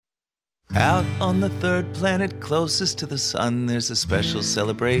Out on the third planet closest to the sun, there's a special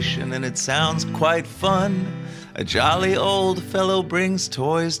celebration and it sounds quite fun. A jolly old fellow brings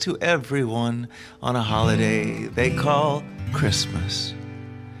toys to everyone on a holiday they call Christmas.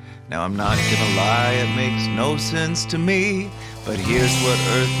 Now I'm not gonna lie, it makes no sense to me, but here's what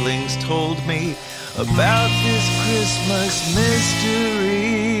Earthlings told me about this Christmas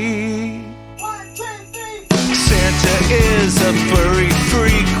mystery. Santa is a furry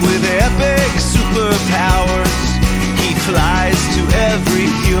freak with epic superpowers. He flies to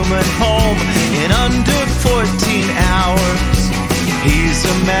every human home in under 14 hours. He's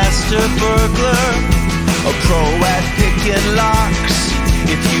a master burglar, a pro at picking locks.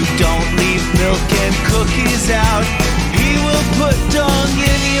 If you don't leave milk and cookies out, he will put dung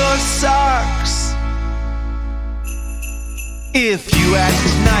in your socks. If you act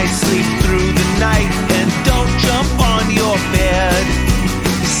nicely through the night and don't jump on your bed,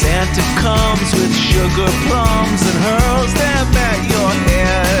 Santa comes with sugar plums and hurls them at your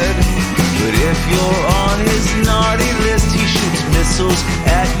head. But if you're on his naughty list, he shoots missiles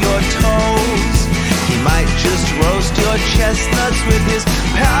at your toes. He might just roast your chestnuts with his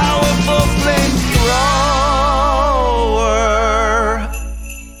powerful flamethrower.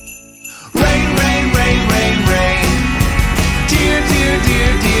 Rain, rain, rain, rain, rain. Dear, dear,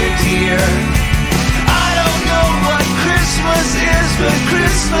 dear, dear, dear. I don't know what Christmas is, but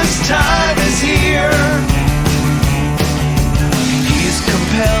Christmas time is here. He's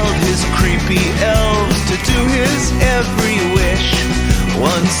compelled his creepy elves to do his every wish.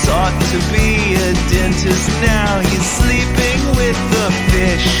 One sought to be a dentist, now he's sleeping with the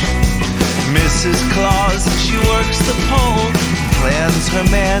fish. Mrs. Claus, she works the pole, plans her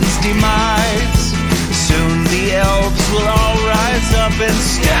man's demise. Soon the elves will all rise up and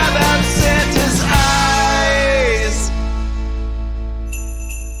stab out Santa's eyes.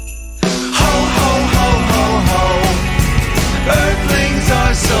 Ho, ho, ho, ho, ho. Earthlings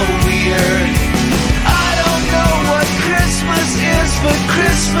are so weird. I don't know what Christmas is, but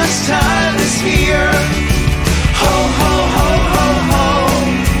Christmas time is here. Ho, ho, ho, ho, ho.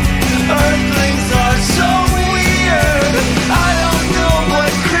 Earthlings are so weird. I don't know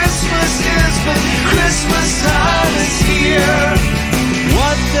what Christmas is, but Christmas time is here.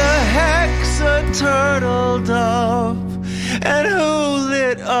 What the heck's a turtle dove? And who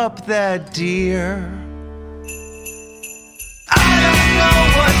lit up that deer? I don't know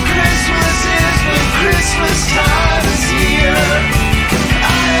what Christmas is, but Christmas time is here. I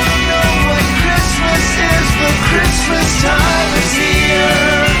don't know what Christmas is, but Christmas time is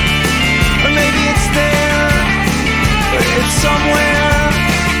here. Or maybe it's there, or it's somewhere.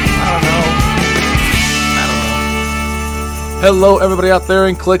 I don't know. Hello, everybody out there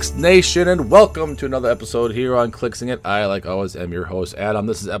in Clicks Nation, and welcome to another episode here on Clicksing It. I, like always, am your host, Adam.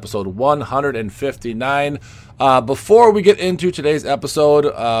 This is episode 159. Before we get into today's episode,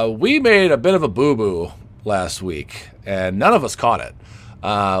 we made a bit of a boo-boo last week, and none of us caught it.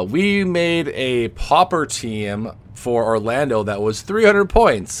 We made a pauper team for Orlando that was 300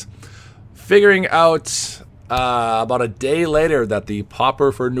 points, figuring out about a day later that the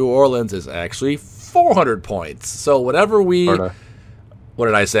pauper for New Orleans is actually 400 points. So whatever we... What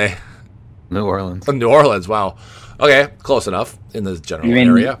did I say? New Orleans. New Orleans, wow. Okay, close enough in the general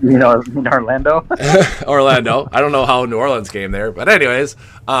area. You know, Orlando? Orlando. I don't know how New Orleans came there. But anyways,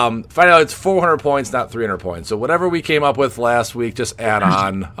 find out it's 400 points, not 300 points. So whatever we came up with last week, just add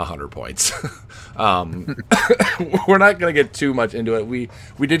on 100 points. We're not going to get too much into it. We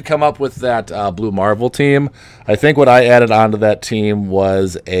did come up with that Blue Marvel team. I think what I added onto that team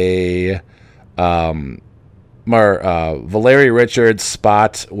was a... Valerie Richards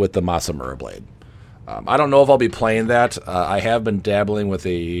spot with the Masamura blade. I don't know if I'll be playing that. I have been dabbling with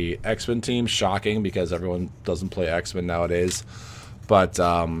a X-Men team. Shocking, because everyone doesn't play X-Men nowadays. But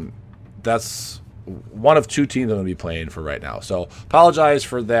that's one of two teams I'm going to be playing for right now. So apologize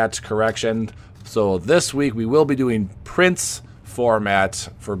for that correction. So this week we will be doing Prince format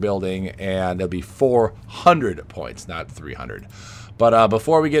for building, and it'll be 400 points, not 300. But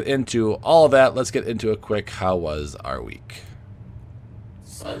before we get into all of that, let's get into a quick how was our week.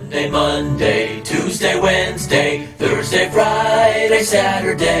 Sunday, Monday, Tuesday, Wednesday, Thursday, Friday,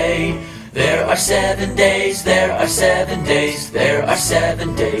 Saturday. There are 7 days, there are 7 days, there are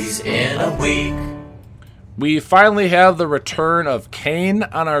 7 days in a week. We finally have the return of Kane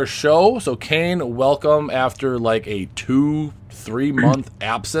on our show. So Kane, welcome after like a 2-3 month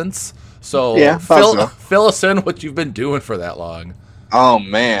absence. So yeah, fill us in what you've been doing for that long. Oh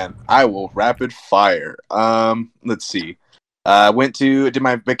man, I will rapid fire. Let's see. Did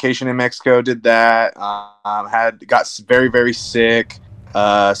my vacation in Mexico, did that. Got very, very sick.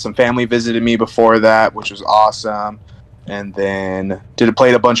 Some family visited me before that, which was awesome. And then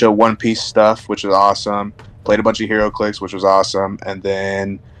played a bunch of One Piece stuff, which was awesome. Played a bunch of HeroClix, which was awesome. And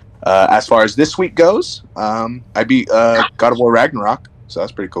then as far as this week goes, I beat God of War Ragnarok, so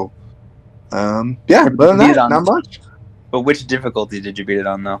that's pretty cool. Yeah, other than that, not much. But which difficulty did you beat it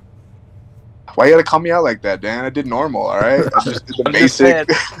on, though? Why you gotta call me out like that, Dan? I did normal, all right? I just did the I'm just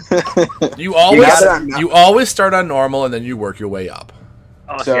basic. You always start on normal and then you work your way up.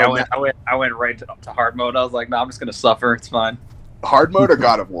 Oh, So- see, I went right to hard mode. I was like, no, I'm just gonna suffer. It's fine. Hard mode or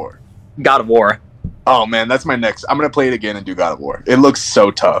God of War? God of War. Oh man, that's my next. I'm gonna play it again and do God of War. It looks so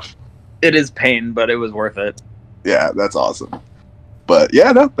tough. It is pain, but it was worth it. Yeah, that's awesome. But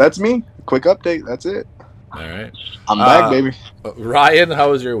yeah, no, that's me. Quick update. That's it. All right. I'm back, baby. Ryan,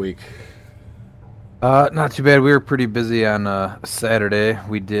 how was your week? Not too bad. We were pretty busy on Saturday.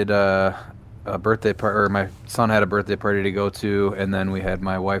 We did a birthday party, or my son had a birthday party to go to, and then we had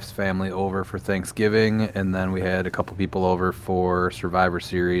my wife's family over for Thanksgiving, and then we had a couple people over for Survivor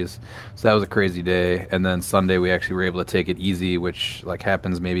Series. So that was a crazy day. And then Sunday we actually were able to take it easy, which like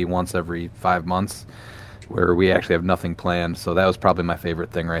happens maybe once every 5 months, where we actually have nothing planned. So that was probably my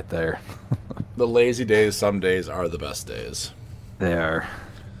favorite thing right there. The lazy days, some days are the best days. They are.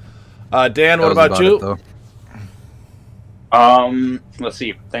 Dan, That what was about you? it, though. Let's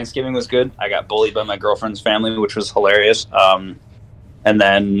see. Thanksgiving was good. I got bullied by my girlfriend's family, which was hilarious. And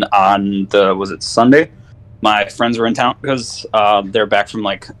then on was it Sunday? My friends were in town because they're back from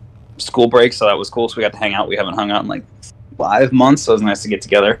like school break, so that was cool. So we got to hang out. We haven't hung out in like 5 months, so it was nice to get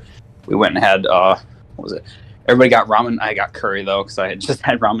together. We went and had what was it? Everybody got ramen. I got curry though because I had just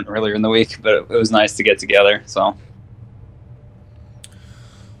had ramen earlier in the week, but it was nice to get together. So.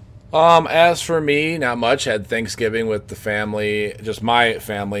 As for me, not much. Had Thanksgiving with the family, just my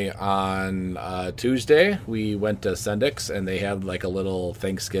family, on Tuesday. We went to Sendik's, and they had like a little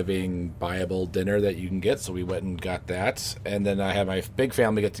Thanksgiving buyable dinner that you can get, so we went and got that. And then I had my big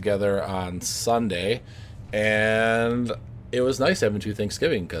family get together on Sunday, and it was nice having 2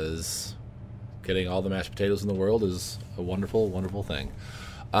 Thanksgiving because getting all the mashed potatoes in the world is a wonderful, wonderful thing.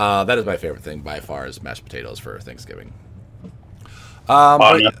 That is my favorite thing by far, is mashed potatoes for Thanksgiving.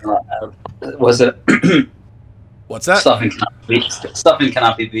 Was it? What's that? Stuffing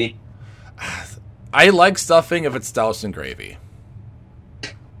cannot be beat. I like stuffing if it's doused in gravy.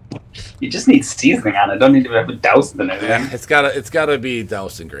 You just need seasoning on it. Don't need to have it doused in anything. Yeah, it's gotta be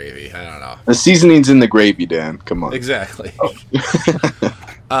doused in gravy. I don't know. The seasoning's in the gravy, Dan. Come on. Exactly.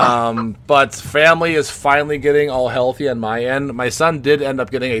 But family is finally getting all healthy on my end. My son did end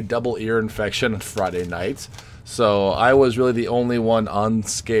up getting a double ear infection Friday night, so I was really the only one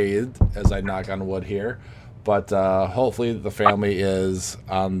unscathed, as I knock on wood here. But hopefully the family is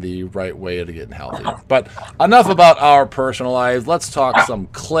on the right way to getting healthy. But enough about our personal lives. Let's talk some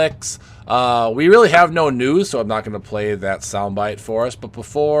clicks. We really have no news, so I'm not going to play that soundbite for us. But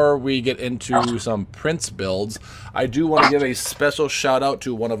before we get into some Prince builds, I do want to give a special shout out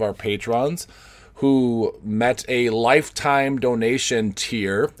to one of our patrons who met a lifetime donation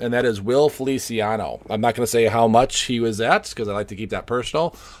tier, and that is Will Feliciano. I'm not going to say how much he was at because I like to keep that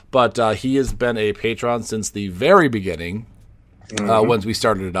personal, but he has been a patron since the very beginning when we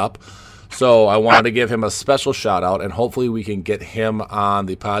started it up. So I wanted to give him a special shout out, and hopefully we can get him on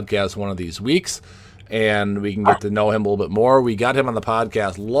the podcast one of these weeks, and we can get to know him a little bit more. We got him on the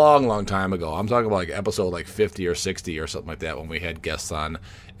podcast long time ago. I'm talking about like episode like 50 or 60 or something like that when we had guests on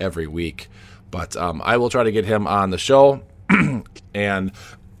every week. But I will try to get him on the show and,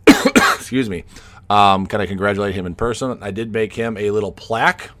 excuse me, kind of congratulate him in person. I did make him a little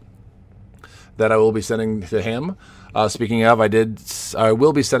plaque that I will be sending to him. Speaking of, I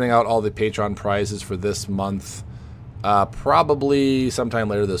will be sending out all the Patreon prizes for this month, probably sometime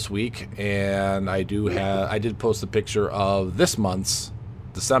later this week. And I did post a picture of this month's,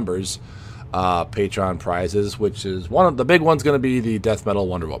 December's, Patreon prizes, which is one of the big ones going to be the Death Metal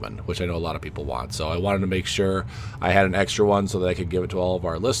Wonder Woman, which I know a lot of people want. So I wanted to make sure I had an extra one so that I could give it to all of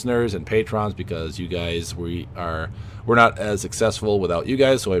our listeners and patrons, because you guys, we're not as successful without you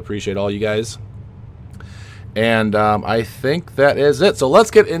guys. So I appreciate all you guys. And I think that is it. So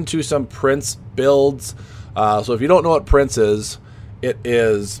let's get into some Prince builds. So if you don't know what Prince is, it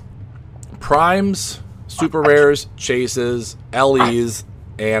is primes, super rares, chases, LEs,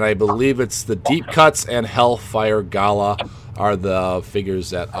 and I believe it's the deep cuts and Hellfire Gala are the figures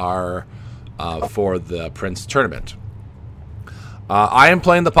that are for the Prince tournament. I am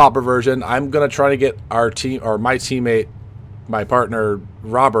playing the Pauper version. I'm going to try to get our team, or my teammate, my partner,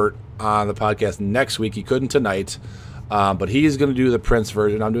 Robert, on the podcast next week. He couldn't tonight, but he's going to do the Prince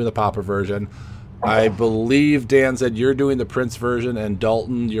version. I'm doing the Pauper version. I believe Dan said you're doing the Prince version, and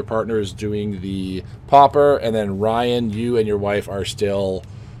Dalton, your partner, is doing the Pauper, and then Ryan, you and your wife are still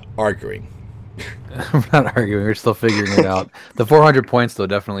arguing. We're not arguing. We're still figuring it out. The 400 points, though,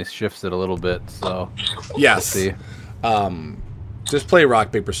 definitely shifts it a little bit. So, yes. We'll see. Just play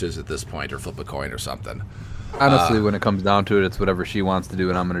rock, paper, scissors at this point, or flip a coin or something. Honestly, when it comes down to it, it's whatever she wants to do,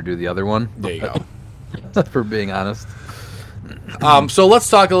 and I'm going to do the other one. There you go. For being honest. So let's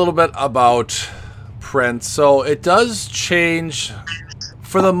talk a little bit about Prince. So it does change.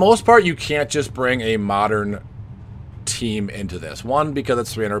 For the most part, you can't just bring a modern team into this. One, because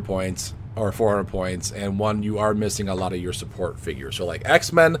it's 300 points or 400 points, and one, you are missing a lot of your support figures. So like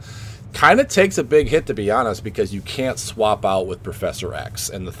X-Men kind of takes a big hit, to be honest, because you can't swap out with Professor X.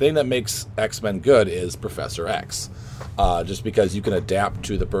 And the thing that makes X-Men good is Professor X. Just because you can adapt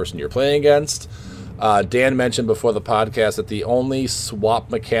to the person you're playing against. Dan mentioned before the podcast that the only swap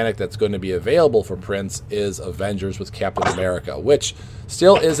mechanic that's going to be available for Prince is Avengers with Captain America, which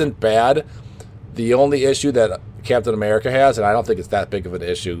still isn't bad. The only issue that Captain America has, and I don't think it's that big of an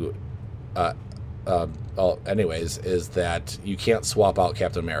issue anyways, is that you can't swap out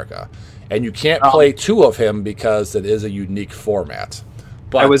Captain America. And you can't play two of him because it is a unique format.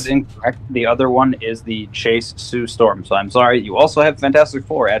 But I was incorrect. The other one is the Chase Sue Storm. So I'm sorry. You also have Fantastic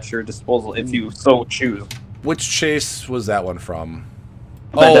Four at your disposal if you so choose. Which Chase was that one from?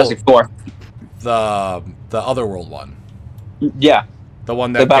 Fantastic Four. The Otherworld one. Yeah. The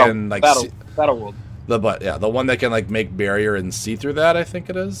one that can like Battleworld. The one that can like make barrier and see through that, I think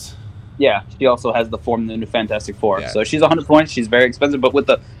it is. Yeah, she also has the form in the new Fantastic Four. Yeah. So she's 100 points. She's very expensive, but with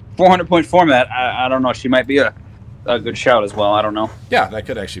the 400-point format, I don't know. She might be a good shout as well. I don't know. Yeah, that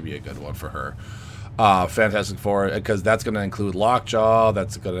could actually be a good one for her. Fantastic Four, because that's going to include Lockjaw.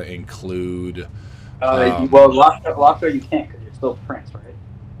 That's going to include. Lockjaw you can't because you're still Prince, right?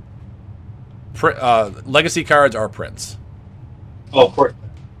 Legacy cards are Prince. Oh, of course.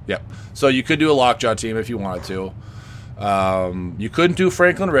 Yep. So you could do a Lockjaw team if you wanted to. You couldn't do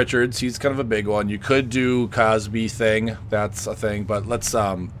Franklin Richards. He's kind of a big one. You could do Cosby Thing. That's a thing. But let's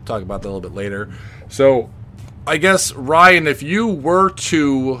talk about that a little bit later. So I guess, Ryan, if you were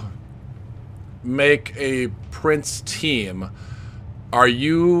to make a Prince team, are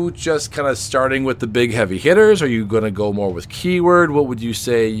you just kind of starting with the big heavy hitters? Are you going to go more with keyword? What would you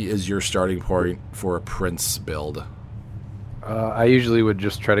say is your starting point for a Prince build? I usually would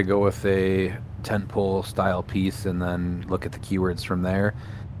just try to go with a tentpole style piece and then look at the keywords from there.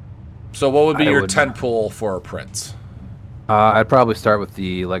 So what would be your tentpole for a Prince? I'd probably start with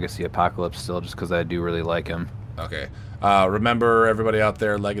the Legacy Apocalypse still, just because I do really like him. Okay. Remember, everybody out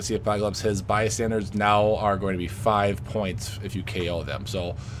there, Legacy Apocalypse, his bystanders now are going to be 5 points if you KO them.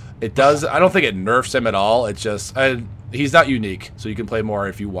 So it does. I don't think it nerfs him at all. It's just he's not unique, so you can play more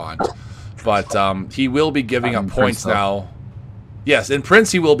if you want. But he will be giving up points now. Yes, in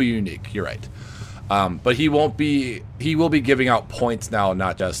Prince he will be unique. You're right. But he won't be. He will be giving out points now,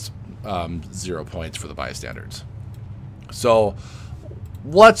 not just 0 points for the bystanders. So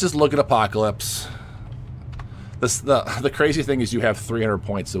let's just look at Apocalypse. The crazy thing is you have 300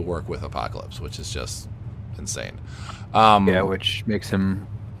 points to work with Apocalypse, which is just insane. Which makes him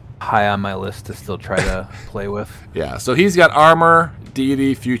high on my list to still try to play with. Yeah, so he's got Armor,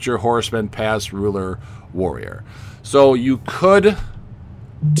 Deity, Future, Horseman, Past, Ruler, Warrior. So you could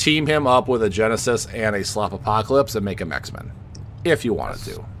team him up with a Genesis and a Slop Apocalypse and make him X-Men, if you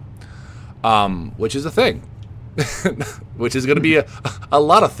wanted to. Which is a thing. Which is going to be a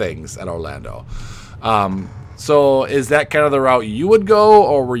lot of things at Orlando. So is that kind of the route you would go,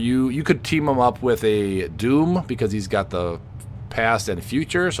 or you could team him up with a Doom because he's got the Past and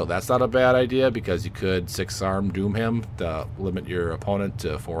Future, so that's not a bad idea because you could 6-arm Doom him to limit your opponent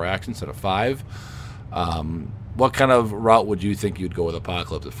to 4 actions instead of 5. What kind of route would you think you'd go with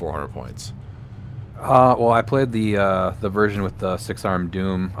Apocalypse at 400 points? Well, I played the version with the 6-arm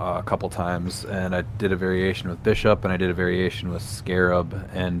Doom a couple times, and I did a variation with Bishop, and I did a variation with Scarab.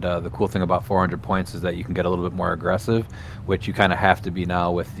 And the cool thing about 400 points is that you can get a little bit more aggressive, which you kind of have to be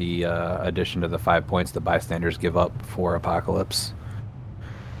now with the addition to the 5 points the bystanders give up for Apocalypse.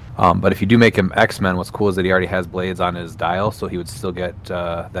 But if you do make him X-Men, what's cool is that he already has blades on his dial, so he would still get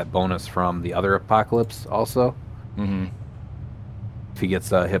that bonus from the other Apocalypse also. Mm-hmm. If he gets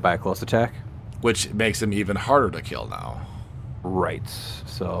hit by a close attack. Which makes him even harder to kill now. Right.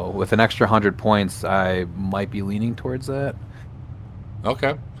 So with an extra 100 points, I might be leaning towards that.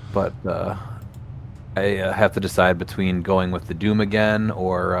 Okay. But I have to decide between going with the Doom again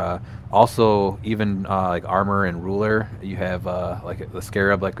or also even like Armor and Ruler. You have like the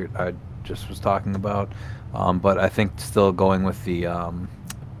Scarab like I just was talking about. But I think still going with the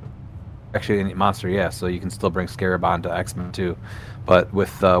Actually, monster, yeah. So you can still bring Scarab onto X-Men too, but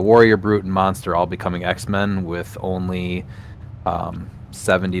with Warrior, Brute, and Monster all becoming X-Men with only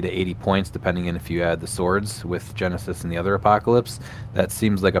 70 to 80 points, depending on if you add the swords with Genesis and the other Apocalypse. That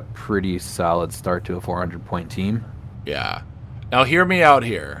seems like a pretty solid start to a 400-point team. Yeah. Now, hear me out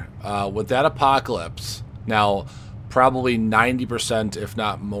here. With that Apocalypse, now probably 90%, if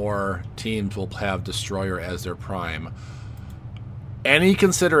not more, teams will have Destroyer as their prime. Any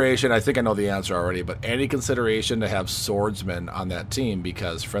consideration, I think I know the answer already, but any consideration to have swordsmen on that team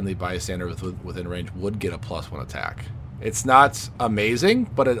because friendly bystander within range would get a +1 attack. It's not amazing,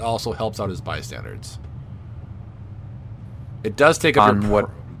 but it also helps out his bystanders. It does take up On what?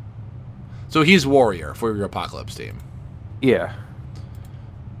 So he's warrior for your Apocalypse team. Yeah.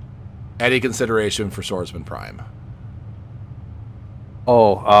 Any consideration for swordsman prime?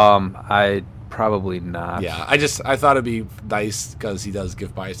 Oh, I probably not. Yeah, I thought it'd be nice because he does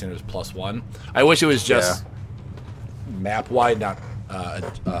give bystanders +1. I wish it was just map wide, not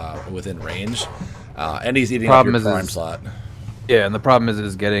within range. And he's eating up your prime slot. Yeah, and the problem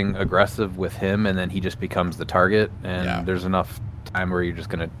is getting aggressive with him, and then he just becomes the target, and there's enough time where you're just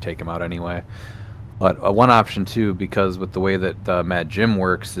going to take him out anyway. But one option, too, because with the way that Mad Jim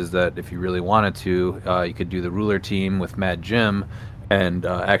works, is that if you really wanted to, you could do the ruler team with Mad Jim and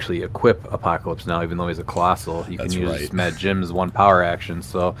actually equip Apocalypse now, even though he's a Colossal. You can use Mad Jim's 1 power action,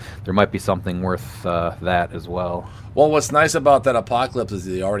 so there might be something worth that as well. Well, what's nice about that Apocalypse is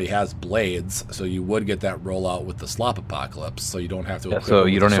he already has blades, so you would get that rollout with the Slop Apocalypse, so you don't have to equip so him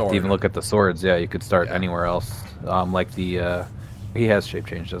you with don't the have to even sword. look at the swords. Yeah, you could start anywhere else. Like the... he has shape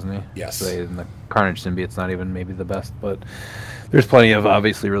change, doesn't he? Yes. So in the Carnage Symbiote's not even maybe the best, but there's plenty of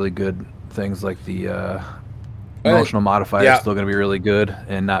obviously really good things like the emotional modifier is still going to be really good,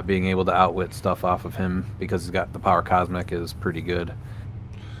 and not being able to outwit stuff off of him because he's got the power cosmic is pretty good.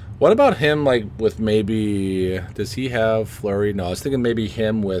 What about him, like, with maybe... Does he have Flurry? No, I was thinking maybe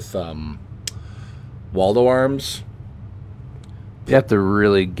him with Waldo Arms. You have to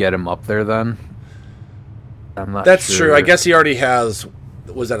really get him up there then. I'm not That's sure. true. I guess he already has...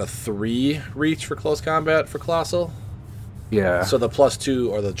 Was that a 3 reach for close combat for Colossal? Yeah. So the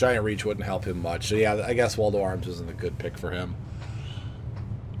 +2 or the giant reach wouldn't help him much. So yeah, I guess Waldo Arms isn't a good pick for him.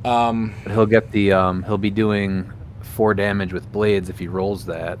 But he'll get the he'll be doing 4 damage with blades if he rolls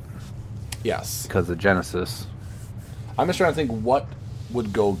that. Yes. Because of Genesis. I'm just trying to think what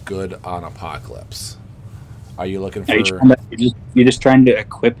would go good on Apocalypse. Are you looking for... You're just trying to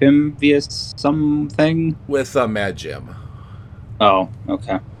equip him via something? With Mad Jim. Oh,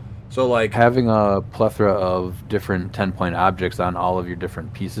 okay. So, like... Having a plethora of different 10-point objects on all of your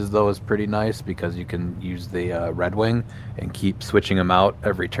different pieces, though, is pretty nice because you can use the Red Wing and keep switching them out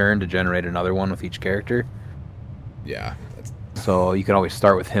every turn to generate another one with each character. Yeah. So you can always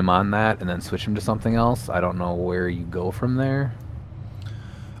start with him on that and then switch him to something else. I don't know where you go from there.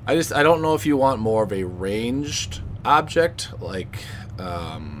 I don't know if you want more of a ranged object, like...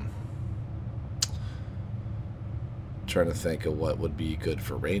 trying to think of what would be good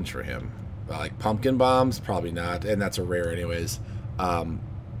for range for him. Like pumpkin bombs, probably not, and that's a rare anyways. I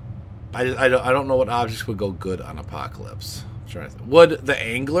don't know what objects would go good on Apocalypse. I'm trying to think. Would the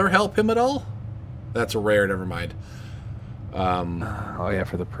Angler help him at all? That's a rare. Never mind. Oh yeah,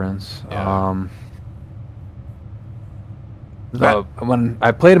 for the Prince. Yeah. When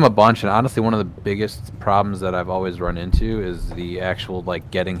I played him a bunch, and honestly, one of the biggest problems that I've always run into is the actual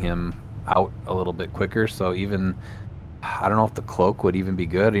getting him out a little bit quicker. So even I don't know if the cloak would even be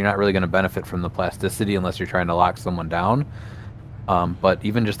good. You're not really going to benefit from the plasticity unless you're trying to lock someone down. But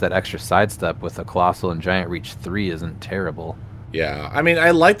even just that extra sidestep with a Colossal and Giant Reach 3 isn't terrible. Yeah, I mean,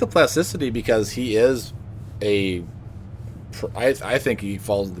 I like the plasticity because he is I think he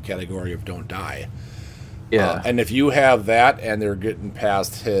falls in the category of don't die. Yeah. And if you have that and they're getting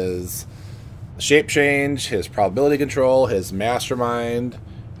past his shape change, his probability control, his mastermind,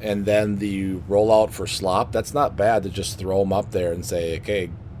 and then the rollout for Slop, that's not bad to just throw him up there and say, okay,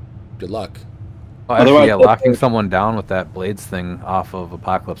 good luck. Oh, actually, yeah, locking someone down with that Blades thing off of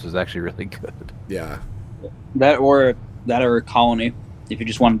Apocalypse is actually really good. Yeah. That or Colony, if you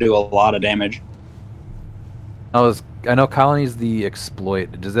just want to do a lot of damage. I know Colony's the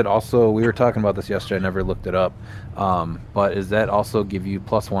exploit. Does it also? We were talking about this yesterday. I never looked it up. But does that also give you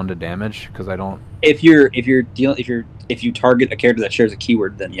 +1 to damage? Because I don't. If you target a character that shares a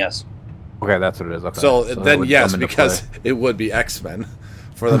keyword, then yes. Okay, that's what it is. Okay. So then yes, because it would be X-Men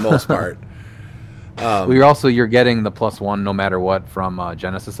for the most part. You're getting the +1 no matter what from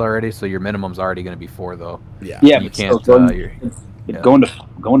Genesis already. So your minimum's already going to be 4 though. Yeah. Yeah, you but can't.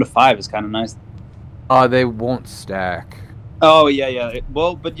 Going to 5 is kind of nice. They won't stack. Oh yeah.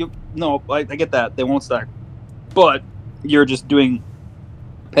 Well, but I get that they won't stack, but you're just doing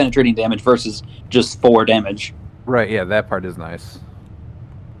penetrating damage versus just 4 damage. Right. Yeah, that part is nice.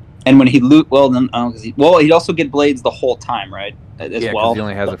 And when he he'd also get blades the whole time, right? As Yeah, well. because he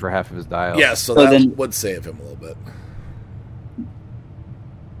only has it for half of his dial. Yeah, so So that then- would save him a little bit.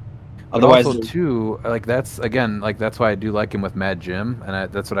 But Otherwise, also too, like that's why I do like him with Mad Jim, and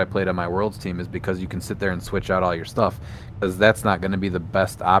that's what I played on my Worlds team, is because you can sit there and switch out all your stuff, because that's not going to be the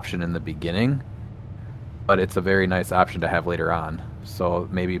best option in the beginning, but it's a very nice option to have later on. So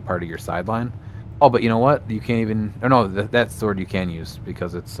maybe part of your sideline. Oh, but you know what? You can't even. Or no, that sword you can use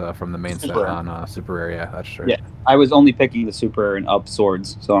because it's from the main set Super. on Super Rare. Yeah, that's true. Yeah. I was only picking the super and up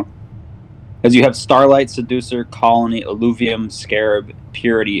swords, so because you have Starlight, Seducer, Colony, Alluvium, Scarab,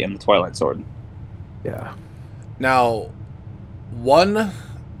 Purity, and the Twilight Sword. Yeah. Now, one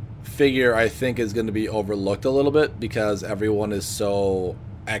figure I think is going to be overlooked a little bit because everyone is so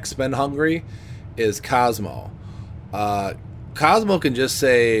X-Men hungry is Cosmo. Cosmo can just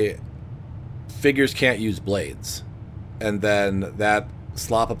say figures can't use blades, and then that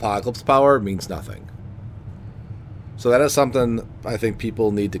slop apocalypse power means nothing. So that is something I think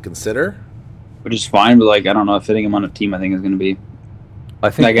people need to consider. Which is fine, but I don't know, fitting him on a team I think is going to be.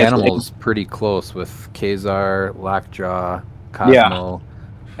 I think I guess, Animal's pretty close with Kazar, Lockjaw, Cosmo,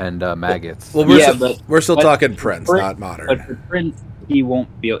 and Maggots. Well, we're still but- talking Prince, but- not modern. But for Prince, he won't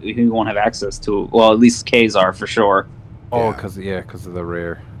have access to. Well, at least Kazar for sure. Oh, Yeah. because of the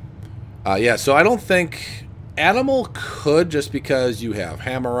rare. So I don't think Animal could, just because you have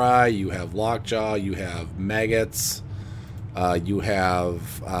Hammer Eye, you have Lockjaw, you have Maggots, you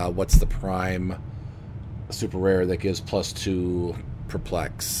have what's the prime super rare that gives +2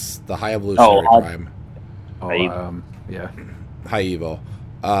 perplex, the high evolutionary prime, Oh, yeah. high evo.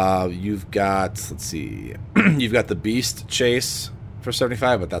 You've got, let's see, you've got the Beast Chase for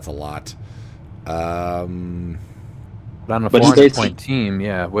 75, but that's a lot. But on a But 400 it's- point team,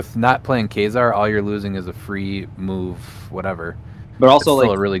 yeah, with not playing Kazar, all you're losing is a free move, whatever. But It's also,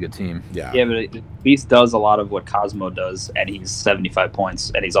 still a really good team. Yeah. yeah, but Beast does a lot of what Cosmo does, and he's 75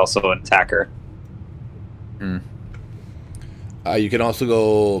 points, and he's also an attacker. You can also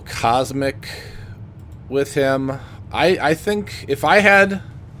go Cosmic with him. I think if I had...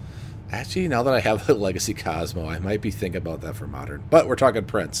 Actually, now that I have a Legacy Cosmo, I might be thinking about that for Modern. But we're talking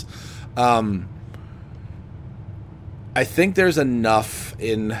Prince. I think there's enough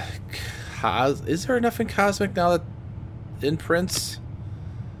in... Is there enough in Cosmic now that in Prince?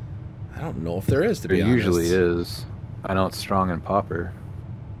 I don't know if there is, to There be honest. usually is. I know it's strong in Pauper.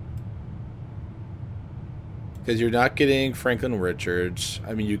 Because you're not getting Franklin Richards.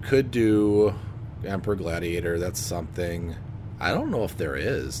 I mean, you could do Emperor Gladiator. That's something. I don't know if there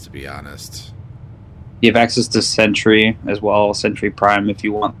is, to be honest. You have access to Sentry as well, Sentry Prime if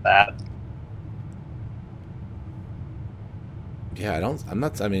you want that. Yeah, I'm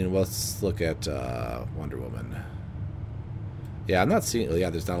not. I mean, let's look at Wonder Woman. Yeah, I'm not seeing. Yeah,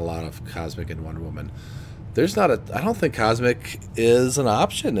 there's not a lot of Cosmic in Wonder Woman. There's not a. I don't think Cosmic is an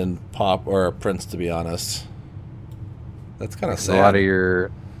option in Pop or Prince, to be honest. That's kind of sad. A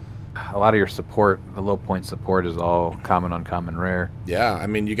lot of your support, the low point support, is all common, uncommon, rare. Yeah, I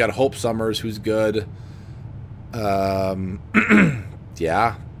mean, you got Hope Summers, who's good.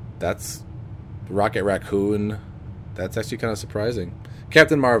 Yeah, that's Rocket Raccoon. That's actually kind of surprising.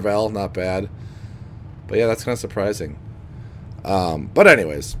 Captain Marvel, not bad. But yeah, that's kind of surprising. But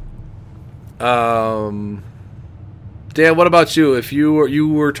anyways, Dan, what about you? If you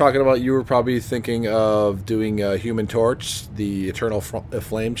were talking about, you were probably thinking of doing Human Torch, the Eternal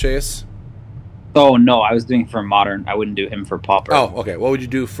Flame Chase. Oh no, I was doing for Modern. I wouldn't do him for Pauper. Oh, okay. What would you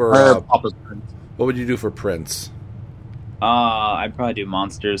do for Pauper's Prince. What would you do for Prince? I'd probably do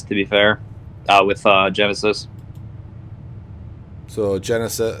Monsters, to be fair, with Genesis. So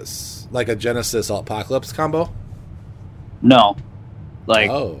Genesis, like a Genesis Apocalypse combo? No,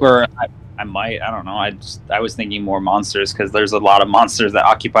 Oh. or I might. I don't know. I was thinking more Monsters because there's a lot of monsters that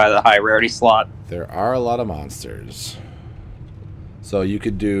occupy the high rarity slot. There are a lot of monsters. So you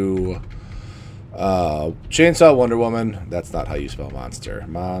could do Chainsaw Wonder Woman. That's not how you spell monster.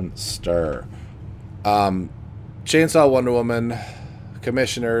 Monster. Chainsaw Wonder Woman,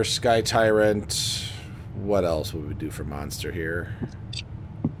 Commissioner, Sky Tyrant. What else would we do for monster here?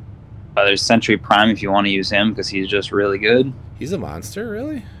 There's Sentry Prime if you want to use him because he's just really good. He's a monster,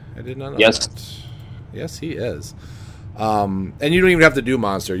 really? I did not know Yes. that. Yes, he is. And you don't even have to do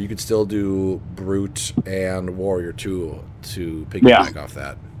monster. You could still do Brute and Warrior 2 to piggyback off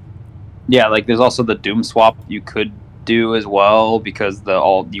that. Yeah, there's also the Doom swap. You could do as well, because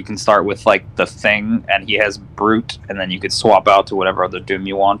you can start with like the Thing, and he has Brute, and then you could swap out to whatever other Doom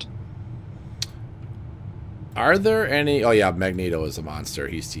you want. Are there any? Oh yeah, Magneto is a monster.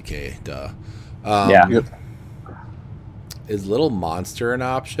 He's TK. Duh. Yeah. Yep. Is Little Monster an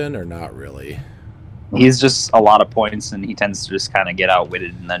option or not really? He's just a lot of points, and he tends to just kind of get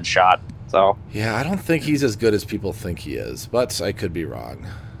outwitted and then shot. So Yeah, I don't think he's as good as people think he is, but I could be wrong.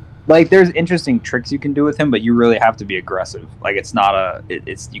 like, there's interesting tricks you can do with him, but you really have to be aggressive. Like, it's not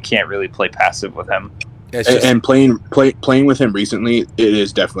you can't really play passive with him. It's just, And playing with him recently, it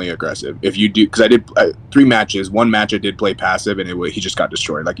is definitely aggressive. If you do, because I did 3 matches. One match I did play passive, and he just got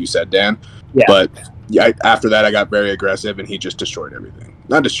destroyed, like you said, Dan. Yeah. But yeah, after that, I got very aggressive, and he just destroyed everything.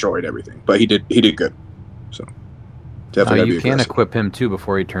 Not destroyed everything, but he did good. So definitely gotta You be can aggressive. equip him too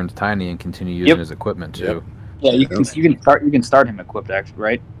before he turns tiny and continue using his equipment too. Yeah, you can start him equipped, actually,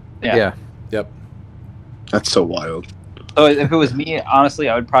 right? Yeah. yep. That's so wild. So if it was me, honestly,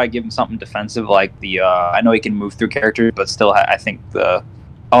 I would probably give him something defensive, like the. I know he can move through characters, but still, I think the.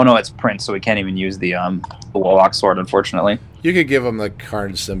 Oh no, it's Prince, so we can't even use the Warlock sword, unfortunately. You could give him the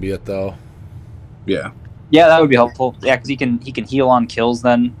Carnage symbiote though. Yeah. Yeah, that would be helpful. Yeah, because he can heal on kills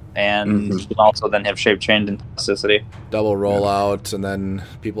then, and he can also then have shape change and toxicity. Double rollout, and then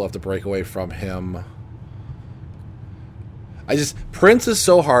people have to break away from him. Prince is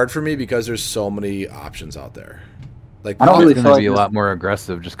so hard for me because there's so many options out there. Like, I don't It's really going feel to like be a this- lot more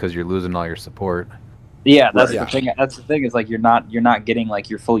aggressive just because you're losing all your support. Yeah, that's Right. the thing. That's the thing is, like, you're not getting like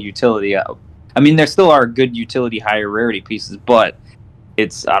your full utility out. I mean, there still are good utility, higher rarity pieces, but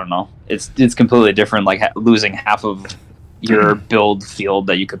it's, I don't know, it's completely different. Like losing half of your build field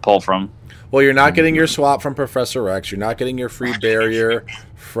that you could pull from. Well, you're not getting your swap from Professor X. You're not getting your free barrier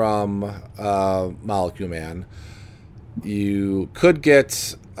from Molecule Man. You could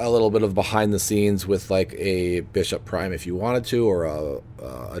get a little bit of behind the scenes with like a Bishop Prime if you wanted to, or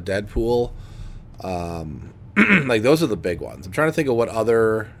a Deadpool. Like, those are the big ones. I'm trying to think of what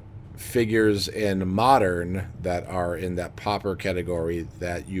other figures in Modern that are in that popper category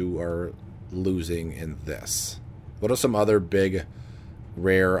that you are losing in this. What are some other big,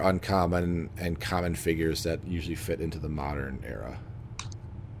 rare, uncommon, and common figures that usually fit into the Modern era?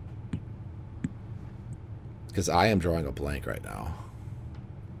 Because I am drawing a blank right now.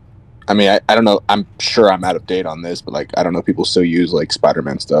 I mean, I don't know. I'm sure I'm out of date on this, but like, I don't know. People still use like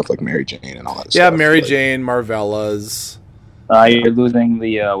Spider-Man stuff, like Mary Jane and all that Yeah, stuff. Mary like, Jane, Marvellas. You're losing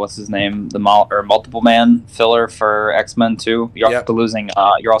the what's his name, the Multiple Man filler for X-Men too. You're Yep.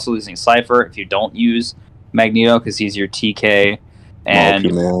 also losing Cypher if you don't use Magneto, because he's your TK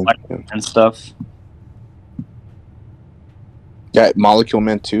and Molecule Man. and stuff. Yeah, Molecule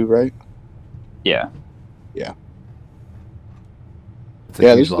Man too, right? Yeah. It's a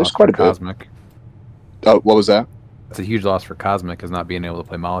Yeah, huge there's loss quite for a bit. Cosmic. Oh, what was that? It's a huge loss for Cosmic is not being able to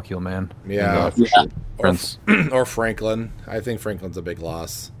play Molecule Man. Yeah. For sure. Prince. Or Franklin. I think Franklin's a big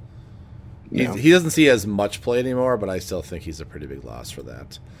loss. Yeah. He doesn't see as much play anymore, but I still think he's a pretty big loss for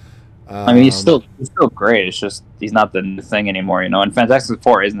that. I mean, he's still great. It's just he's not the new thing anymore, you know. And Fantastic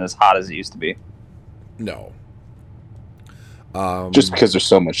Four isn't as hot as it used to be. No. Just because there's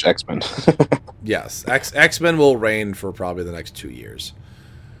so much X-Men. Yes. X-Men will reign for probably the next 2 years.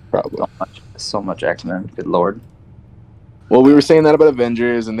 Probably. So much X-Men. Good lord. Well, we were saying that about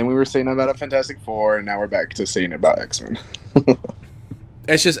Avengers, and then we were saying that about Fantastic Four, and now we're back to saying about X-Men.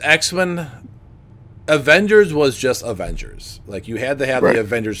 It's just X-Men. Avengers was just Avengers. Like, you had to have Right. the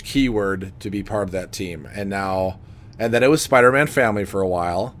Avengers keyword to be part of that team. And then it was Spider-Man Family for a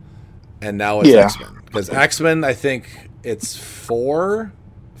while. And now it's Yeah. X-Men. Because X-Men, I think it's 4,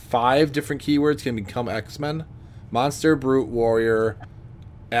 5 different keywords can become X-Men. Monster, Brute, Warrior,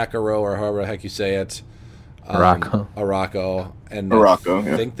 Akaro, or however the heck you say it. Arakko. And Arakko, I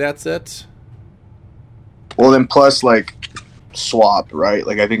yeah. think that's it. Well, then plus, like, swap, right?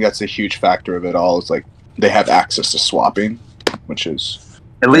 Like, I think that's a huge factor of it all. It's like they have access to swapping, which is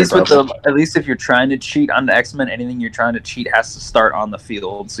At least powerful. at least if you're trying to cheat on the X-Men, anything you're trying to cheat has to start on the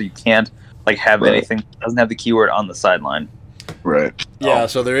field, so you can't like have Right. anything that doesn't have the keyword on the sideline. right. Yeah,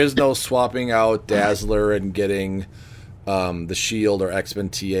 so there is no swapping out Dazzler and getting the Shield or X-Men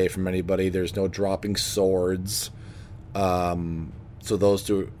TA from anybody. There's no dropping swords. So those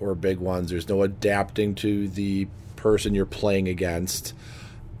two are big ones. There's no adapting to the person you're playing against.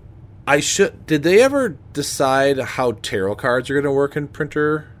 Did they ever decide how tarot cards are going to work in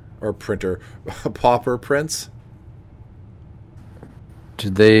Pauper Prince?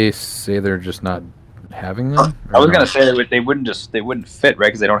 Did they say they're just not having them? I was Or gonna no? say they wouldn't fit, right?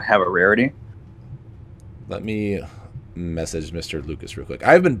 Because they don't have a rarity. Let me message Mr. Lucas real quick.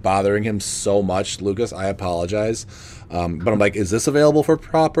 I've been bothering him so much, Lucas. I apologize. But I'm like, is this available for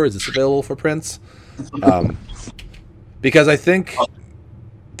Pauper? Is this available for Prince? Because I think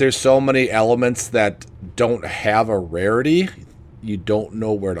there's so many elements that don't have a rarity. You don't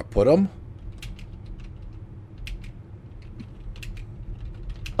know where to put them.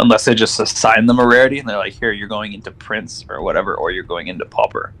 Unless they just assign them a rarity and they're like, here, you're going into Prince or whatever, or you're going into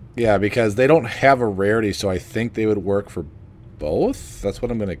Pauper. Yeah, because they don't have a rarity, so I think they would work for both. That's what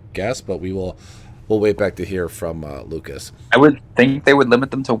I'm going to guess, but we'll wait back to hear from Lucas. I would think they would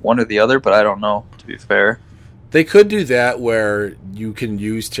limit them to one or the other, but I don't know, to be fair. They could do that where you can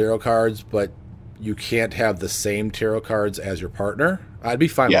use tarot cards, but you can't have the same tarot cards as your partner. I'd be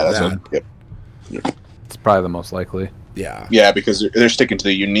fine with that. Yep. It's probably the most likely. Yeah. Yeah, because they're sticking to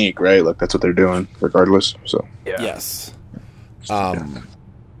the unique, right? Like that's what they're doing, regardless. So Yeah. Yes.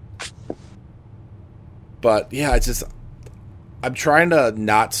 But yeah, it's just I'm trying to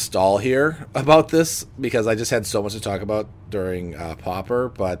not stall here about this because I just had so much to talk about during Pauper,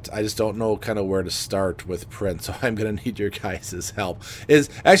 but I just don't know kind of where to start with Prince. So I'm going to need your guys' help.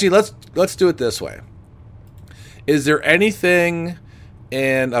 Let's do it this way. Is there anything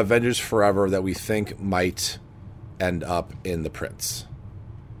in Avengers Forever that we think might end up in the Prince?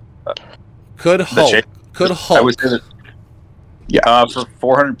 Could Hulk? I would say that, yeah, for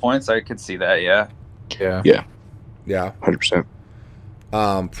 400 points, I could see that, yeah. Yeah. Yeah. 100%.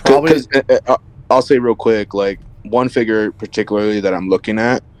 Probably. 'Cause, I'll say real quick, like one figure particularly that I'm looking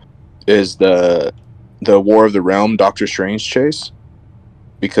at is the War of the Realm Doctor Strange chase,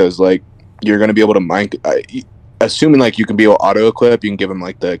 because like you're gonna be able to mind. Assuming like you can be able to auto equip, you can give him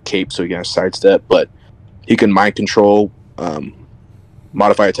like the cape so he can sidestep, but he can mind control,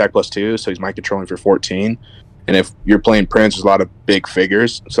 modify attack +2, so he's mind controlling for 14. And if you're playing Prince, there's a lot of big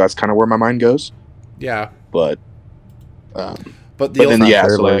figures, so that's kind of where my mind goes. Yeah. But then yeah, Fair,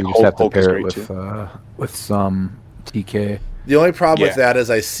 so but like you just have to Hulk is pair it great too. with some TK. The only problem with Yeah. that is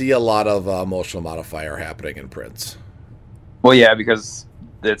I see a lot of emotional modifier happening in Prince. Well, yeah, because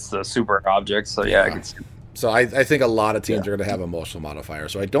it's the super object, so yeah, I Yeah. can see. So I think a lot of teams are going to have emotional modifier.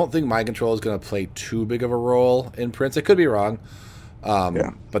 So I don't think mind control is going to play too big of a role in Prince. It could be wrong,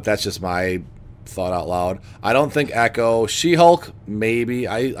 but that's just my thought out loud. I don't think Echo. She-Hulk, maybe.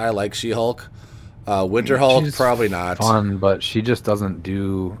 I like She-Hulk. Winter Hulk, She's probably not. Fun, but she just doesn't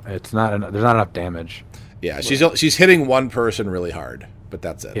do. It's not. There's not enough damage. Yeah, she's hitting one person really hard, but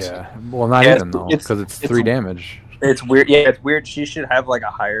that's it. Yeah. Well, not Yeah, even though, it's- because it's it's- 3 damage. It's weird. Yeah, it's weird. She should have like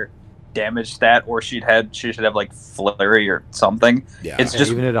a higher damage stat, or she should have like flurry or something. Yeah. It's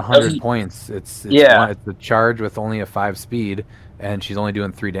just Even at 100 doesn't- points, it's Yeah. it's a charge with only a 5 speed, and she's only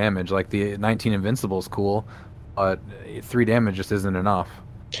doing 3 damage. Like the 19 Invincible is cool, but 3 damage just isn't enough.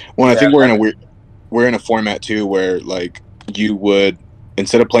 Well, I think Yeah. we're in a format too where like you would,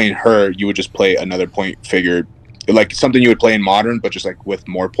 instead of playing her, you would just play another point figure, like something you would play in Modern, but just like with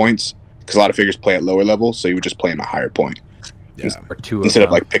more points, because a lot of figures play at lower levels, so you would just play them a higher point Yeah. Or 2 instead of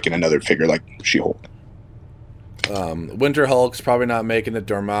them. like picking another figure like She-Hulk. Winter Hulk's probably not making it.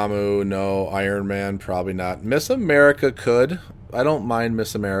 Dormammu, no. Iron Man, probably not. Miss America could. I don't mind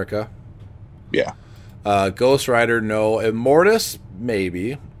Miss America. Yeah, Ghost Rider, no. Immortus,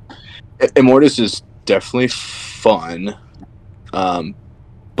 maybe. Immortus is definitely fun, but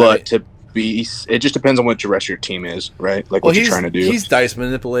Right. it just depends on what the rest of your team is, right? Like Well, what you're trying to do. he's dice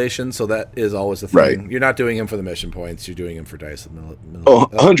manipulation, so that is always the thing. Right. You're not doing him for the mission points. You're doing him for dice. Oh,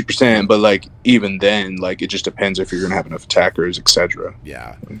 100%. But like even then, like it just depends if you're gonna have enough attackers, etc.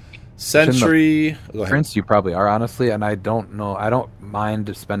 Yeah. Sentry. Go ahead. Prince, you probably are, honestly, and I don't know. I don't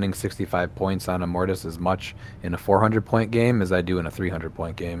mind spending 65 points on Immortus as much in a 400-point game as I do in a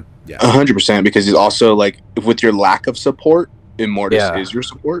 300-point game. Yeah. 100%, because he's also like with your lack of support, Immortus Yeah. is your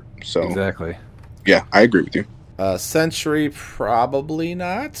support. So Exactly. yeah, I agree with you. Sentry, probably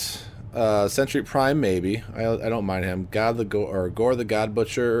not. Sentry Prime, maybe. I don't mind him. Gore the God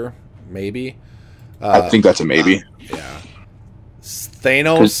Butcher, maybe. I think that's a maybe. Yeah.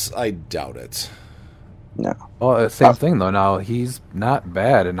 Thanos, I doubt it. No. Well, same thing though. Now he's not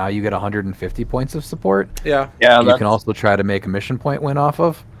bad, and now you get 150 points of support. Yeah. Yeah, You can also try to make a mission point win off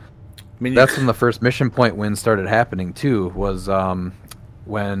of. I mean, That's when the first mission point win started happening too. Was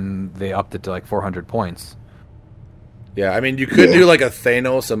when they upped it to like 400 points. yeah. I mean, you could Yeah. do like a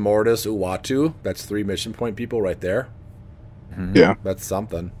Thanos, Immortus, Uatu. That's 3 mission point people right there. Mhm. Yeah, That's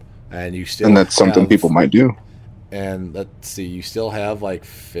something. And you still and that's something have- people might do. And let's see, you still have like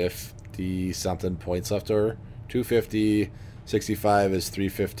 50 something points left, or 250, 65 is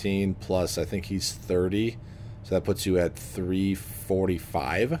 315 plus I think he's 30. So that puts you at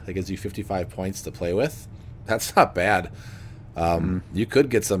 345. That gives you 55 points to play with. That's not bad. You could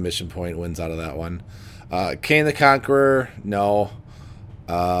get some mission point wins out of that one. Kane the Conqueror, no.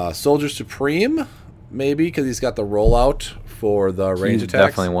 Soldier Supreme, maybe, because he's got the rollout for the range He's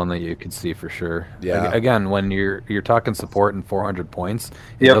attacks. definitely one that you could see for sure. Yeah. Again, when you're talking support and 400 points,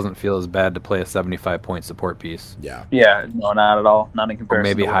 it Yep. doesn't feel as bad to play a 75-point support piece. Yeah. Yeah, no, not at all. Not in Or comparison.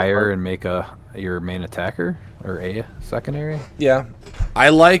 maybe to what higher the- and make your main attacker or a secondary. Yeah. I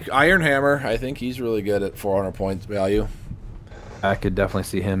like Iron Hammer. I think he's really good at 400 points value. I could definitely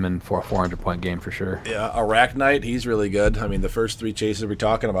see him in for a 400-point game for sure. Yeah, Arachnite, he's really good. I mean, the first 3 chases we're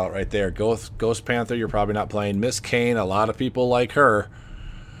talking about right there. Ghost Panther, you're probably not playing. Miss Kane, a lot of people like her.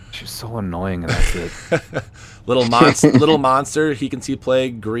 She's so annoying, and that's it. Little monster, he can see play.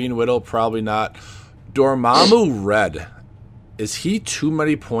 Green Widow, probably not. Dormammu Red, is he too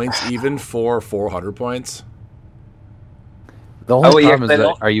many points even for 400 points? The only yeah, problem they is that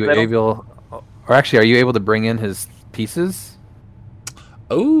don't- are you they don't- able, or actually, are you able to bring in his pieces?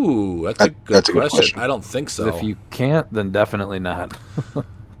 Oh, that's a good That's a good question. question. I don't think so. If you can't, then definitely not.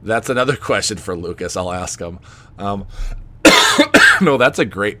 That's another question for Lucas. I'll ask him. No, that's a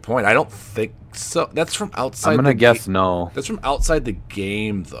great point. I don't think so. That's from outside. I'm gonna the guess no. That's from outside the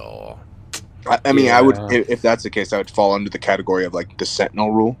game, though. I mean, I would Yeah. if that's the case, that would fall under the category of like the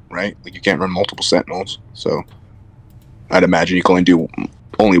Sentinel rule, right? Like you can't run multiple Sentinels, so I'd imagine you can only do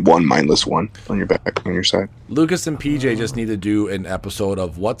only one mindless one on your back on your side. Lucas and PJ just need to do an episode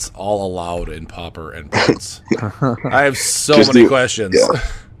of what's all allowed in Pauper and Prince. I have so Just many do- questions. yeah.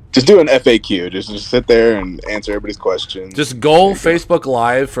 Just do an FAQ. Just sit there and answer everybody's questions. Just go Facebook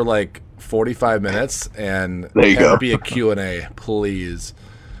Live for like 45 minutes and There you have go. it be a Q&A, please.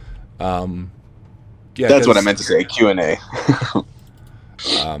 Yeah, That's what I 'cause, meant to say. Q&A.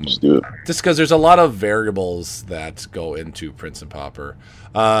 Just do it. Just because there's a lot of variables that go into Prince and Pauper.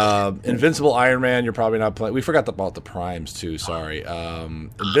 Invincible Iron Man, you're probably not playing. We forgot about the primes too. Sorry.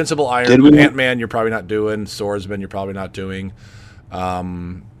 Invincible Did Iron we? Ant Man, you're probably not doing. Swordsman, you're probably not doing.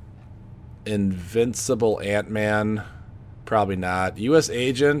 Invincible Ant Man, probably not. U.S.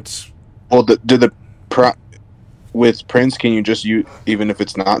 Agent, Well, with Prince, can you just use even if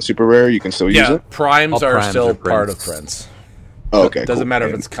it's not super rare, you can still use yeah, it? primes All are primes still are part of Prince. Prince. Oh, okay, Doesn't cool. matter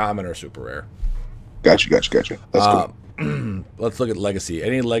if Yeah. it's common or super rare. Gotcha. That's cool. Let's look at Legacy.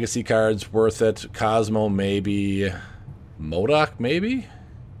 Any Legacy cards worth it? Cosmo, maybe. MODOK, maybe?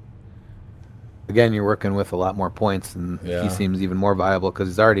 Again, you're working with a lot more points, and Yeah. he seems even more viable because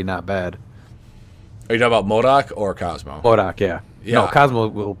he's already not bad. Are you talking about MODOK or Cosmo? MODOK, yeah. Yeah. No, Cosmo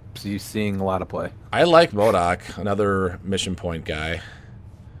will be seeing a lot of play. I like MODOK, another mission point guy.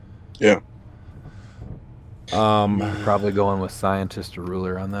 Yeah. Probably going with Scientist or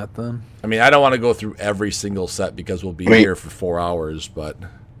Ruler on that then. I mean, I don't want to go through every single set because we'll be I mean- here for 4 hours, but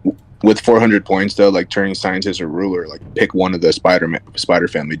With 400 points, though, like turning Scientist or Ruler, like pick one of the Spider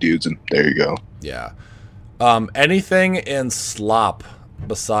Family dudes, and there you go. yeah. Anything in Slop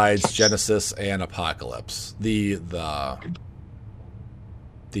besides Genesis and Apocalypse? The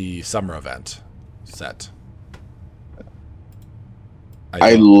summer event set.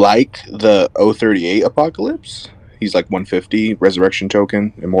 I like the 038 Apocalypse. He's like 150 Resurrection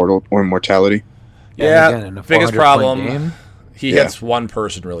Token, Immortality. Yeah, And again, in a biggest 400-point problem. game, He Yeah. hits one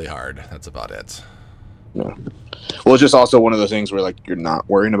person really hard. That's about it. Yeah. Well, it's just also one of those things where like you're not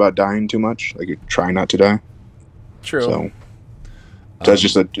worrying about dying too much. Like you're trying not to die. True. So it's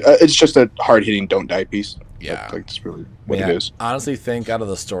just a hard hitting don't die piece. Yeah. Like it's really what Yeah, it is. honestly think out of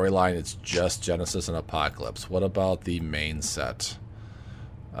the storyline, it's just Genesis and Apocalypse. What about the main set?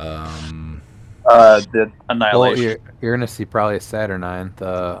 The well, Annihilation. you're going to see probably a Saturnine.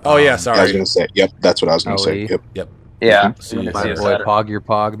 The Oh, yeah, I was sorry. gonna say. Yep, that's what I was gonna say. LE. Yep. Yeah. So you Yeah. My see a boy Saturn. Pog your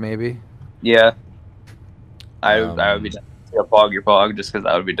Pog, maybe. Yeah. I would be Um, down to see a Pog your Pog just because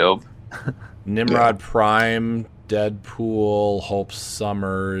that would be dope. Nimrod Prime, Deadpool, Hope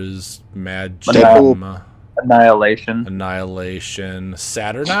Summers, Mad Deadpool. Gem, Annihilation. Annihilation,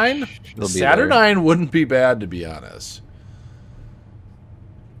 Saturnine? He'll be Saturnine wouldn't be bad, to be honest.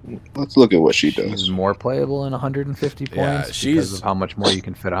 Let's look at what she She's does. more playable in 150 points Yeah, because she's- of how much more you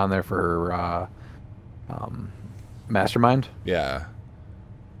can fit on there for her Mastermind. Yeah.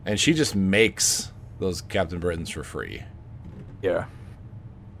 And she just makes those Captain Britons for free. Yeah.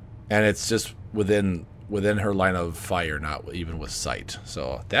 And it's just within her line of fire, not even with sight.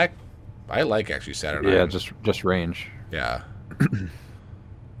 So that I like actually Saturnine. Yeah, just range. Yeah. No,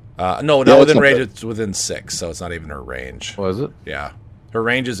 Yeah, not it's within not range. bad. It's within 6, so it's not even her range. Was it? Yeah, her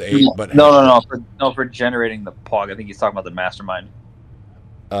range is 8, but No. For generating the Pog, I think he's talking about the Mastermind.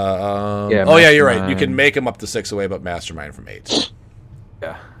 Yeah, oh yeah, you're right. You Mastermind. can make him up to 6 away, but Mastermind from 8.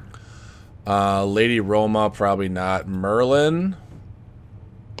 Yeah. Lady Roma, probably not. Merlin,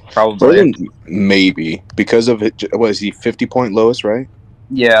 Probably. Merlin, maybe because of it. Was he 50-point lowest? Right.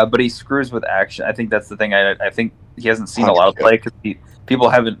 Yeah, but he screws with action. I think that's the thing. I think he hasn't seen a lot of play because people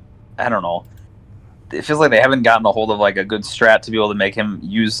haven't. I don't know. It feels like they haven't gotten a hold of like a good strat to be able to make him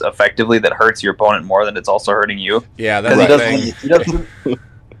use effectively that hurts your opponent more than it's also hurting you. yeah, that's Because the thing. he does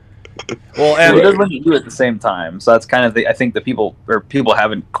Well, and he and does when you do at the same time. So that's kind of I think the people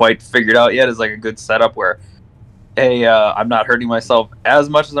haven't quite figured out yet is like a good setup where, hey, I'm not hurting myself as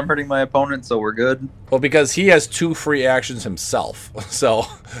much as I'm hurting my opponent, so we're good. well, because he has 2 free actions himself, so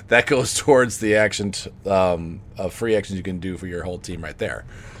that goes towards the action of free actions you can do for your whole team right there.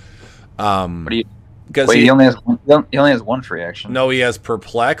 What do you? Because Wait, he only has one free action. no, he has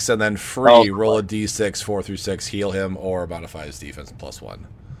perplex and then free. Oh, roll a d6, 4 through 6, heal him, or modify his defense +1.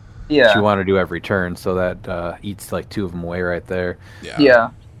 Yeah. Which you want to do every turn, so that eats like 2 of them away right there. Yeah.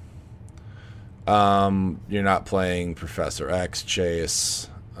 Yeah. You're not playing Professor X, Chase,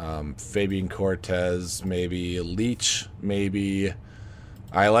 Fabian Cortez, maybe Leech, maybe.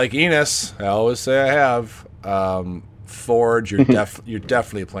 I like Enos. I always say I have. Forge. You're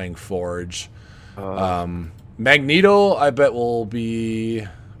definitely playing Forge. Magneto, I bet will be.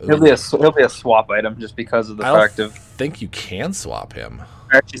 He'll be a swap item just because of the I don't fact of. think you can swap him.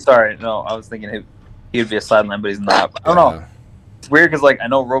 Actually, sorry, no, I was thinking he would be a sideline, but he's not. I don't know. It's weird because like I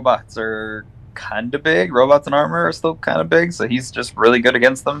know robots are kind of big. Robots in armor are still kind of big, so he's just really good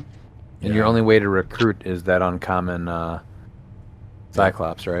against them. And your only way to recruit is that uncommon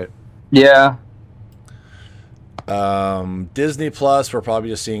Cyclops, right? Yeah. Disney Plus, we're probably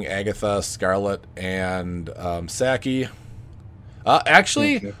just seeing Agatha, Scarlet, and Saki.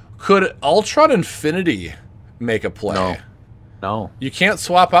 Actually, could Ultron Infinity make a play? No, You can't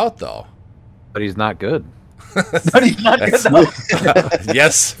swap out, though. but he's not good. But he's not good enough.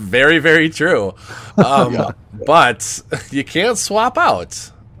 Yes, very, very true. But you can't swap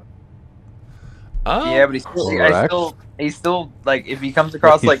out. Yeah, but Correct. he's still like if he comes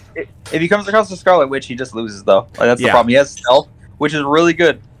across if he comes across the Scarlet Witch, he just loses though. Like that's the Yeah. problem. He has stealth, which is really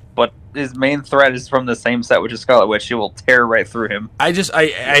good, but his main threat is from the same set, which is Scarlet Witch. She will tear right through him. I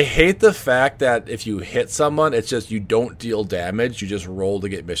hate the fact that if you hit someone, it's just you don't deal damage, you just roll to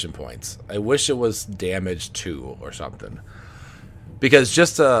get mission points. I wish it was damage 2 or something. Because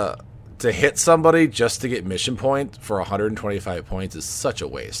just to hit somebody just to get mission point for 125 points is such a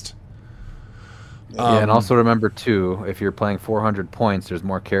waste. Yeah, and also remember too, if you're playing 400 points, there's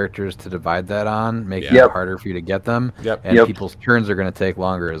more characters to divide that on, making Yep. it harder for you to get them. Yep. And Yep. people's turns are going to take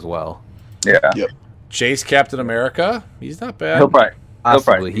longer as well. Yeah, Chase Captain America, he's not bad. he'll probably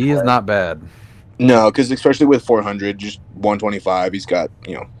Possibly, he is not bad. No, because especially with 400, just 125, he's got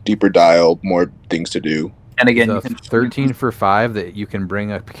deeper dial, more things to do. And again, He's you a can 13 for 5 that you can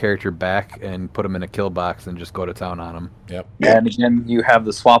bring a character back and put him in a kill box and just go to town on him. Yep. And again, you have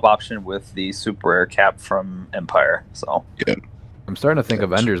the swap option with the super rare cap from Empire. So I'm starting to think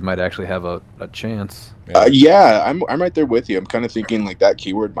Avengers might actually have a chance. Yeah, I'm right there with you. I'm kind of thinking like that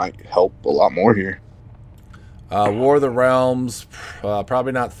keyword might help a lot more here. War of the Realms,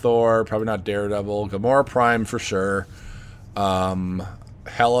 probably not Thor, probably not Daredevil. Gamora Prime for sure.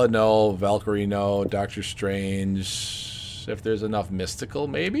 Hela, no. Valkyrie, no. Doctor Strange, if there's enough mystical,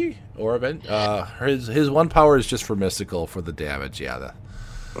 maybe. Or his one power is just for mystical for the damage. Yeah,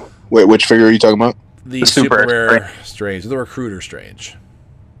 Wait, which figure are you talking about? the The super super rare Strange, the Recruiter Strange.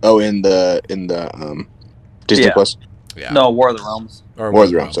 Oh, in the Disney Yeah. Plus. Yeah. no War of the Realms. Or War of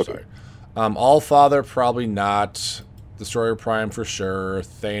the Realms, okay. sorry. Allfather, probably not. Destroyer Prime for sure.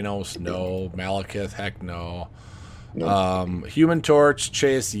 Thanos, no. Malekith, heck no. No. Human Torch,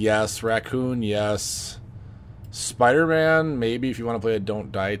 Chase, yes. Raccoon, yes. Spider-Man, maybe if you want to play a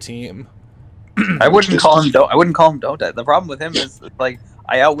Don't Die team. I wouldn't call him Don't Die. The problem with him is like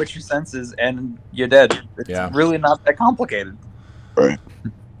I outwit your senses and you're dead. It's Yeah. really not that complicated. Right.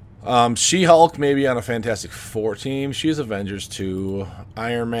 She-Hulk, maybe on a Fantastic Four team. She's Avengers too.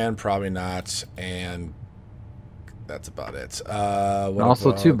 Iron Man, probably not. And that's about it. And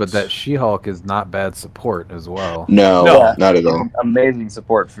also too, but that She-Hulk is not bad support as well. No, No. not at all. Amazing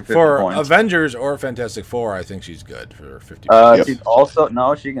support for 50 for points. Avengers or Fantastic Four, I think she's good for 50 Yep. She's also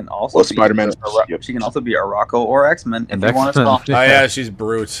she can also Well, be Spider-Man's- yep. she can also be a Rocco or X-Men if And you want to X-Men. spell. Oh yeah, she's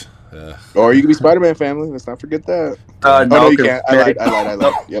brute. Or you could be Spider-Man family. Let's not forget that. No, no, you 'cause can't. I Mary-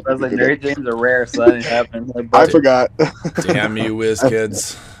 lied. Yep. I was like, Mary Jane's are rare, so that didn't happen. I forgot. Damn you, whiz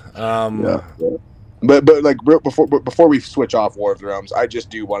kids. Yeah. But like before we switch off War of the Realms, I just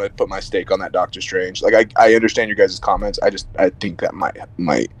do want to put my stake on that Doctor Strange. Like I understand your guys' comments. I think that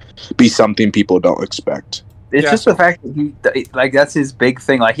might be something people don't expect. It's Yeah. just the fact that he like that's his big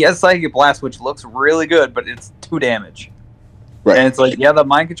thing. Like he has Psychic Blast, which looks really good, but it's 2 damage. Right. And it's like, yeah, the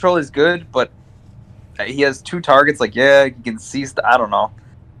mind control is good, but he has 2 targets. Like, yeah, you can see. I don't know.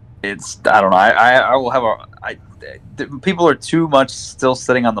 I don't know. I will have people are too much still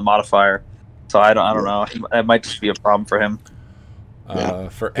sitting on the modifier, so I don't know. It might just be a problem for him.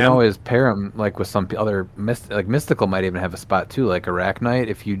 For You can always pair him like with some other Mystical might even have a spot too, like Arachnite.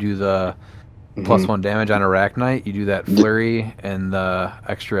 If you do the +1 damage on Arachnite, you do that flurry and the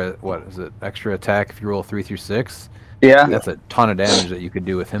extra extra attack if you roll 3 through 6. Yeah, That's a ton of damage that you could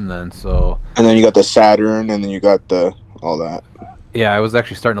do with him then. So And then you got the Saturn, and then you got all that. yeah, I was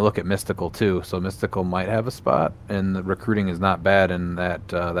actually starting to look at Mystical too. So Mystical might have a spot, and the recruiting is not bad in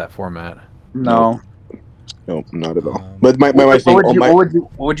that format. no. No, not at all. But my thing. What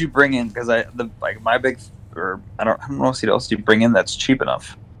would you bring in? Because my big, or I don't know what else you bring in that's cheap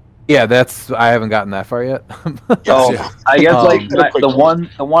enough. Yeah, I haven't gotten that far yet. Oh, yeah. I guess like quick the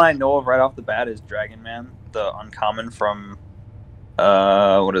one I know of right off the bat is Dragon Man, the uncommon from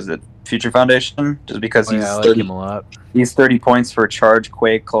what is it, Future Foundation? Just because I like him a lot. he's 30 points for charge,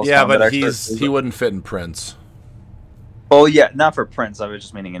 quake, close yeah, combat but expert. he wouldn't fit in Prince. Oh yeah, not for Prince. I was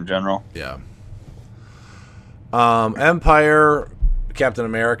just meaning in general. Yeah. Empire, Captain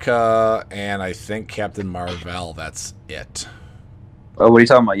America, and I think Captain Marvel. That's it Oh, what are you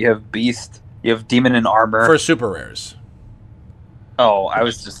talking about? You have Beast. You have Demon in Armor. for super rares. I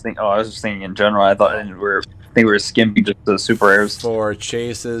was just thinking in general. I thought we were skimming just the super rares. For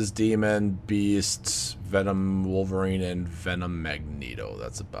chases, Demon, Beast, Venom, Wolverine, and Venom Magneto.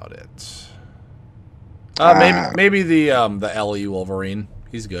 That's about it. Maybe the LE Wolverine.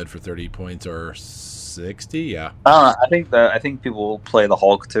 He's good for 30 points or 60. Yeah. I don't know. I think people will play the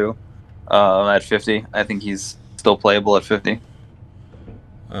Hulk too. At 50, I think he's still playable at 50.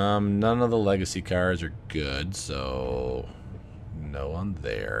 None of the legacy cards are good, so no one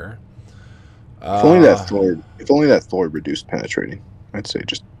there. If only that Thor reduced penetrating, I'd say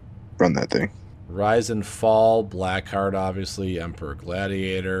just run that thing. Rise and Fall, Blackheart, obviously, Emperor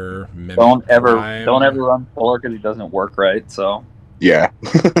Gladiator, Mimic Don't ever Prime, run Fuller because he doesn't work right. So Yeah.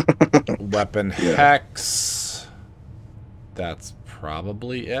 Weapon Yeah. Hex. That's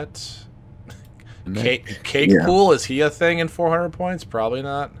probably it. Cake Yeah. Pool, is he a thing in 400 points? Probably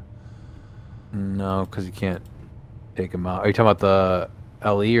not. No, because you can't take him out. Are you talking about the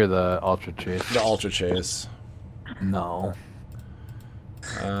LE or the Ultra Chase? The Ultra Chase. No.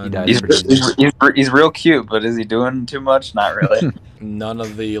 Uh, He died. he's real cute, but is he doing too much? Not really. None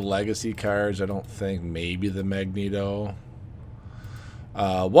of the legacy cards, I don't think. Maybe the Magneto.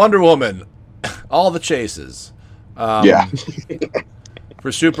 Wonder Woman. All the chases. Yeah.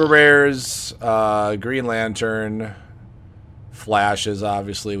 For super rares, Green Lantern, Flashes,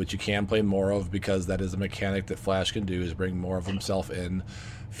 obviously, which you can play more of because that is a mechanic that Flash can do, is bring more of himself in.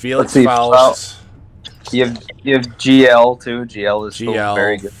 Felix Let's see, Faust, you have GL too. GL is still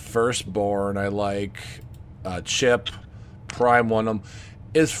very GL, good. Firstborn, I like. Chip, Prime one of them.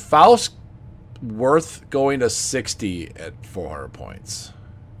 Is Faust worth going to 60 at 400 points?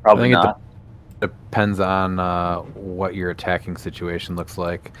 Probably I think not. Depends on what your attacking situation looks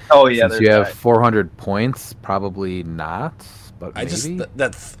like. Oh yeah, Since there's you have that. 400 points, probably not. But I maybe. just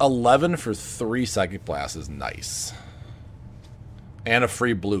that 11 for 3 Psychic Blast is nice. And a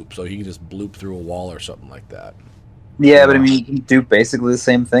free bloop, so he can just bloop through a wall or something like that. Yeah, but I mean, you can do basically the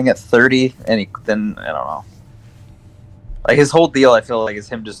same thing at 30, and then I don't know. Like his whole deal, I feel like, is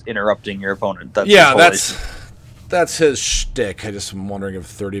him just interrupting your opponent. That's his Yeah, whole issue. that's his shtick. I just am wondering if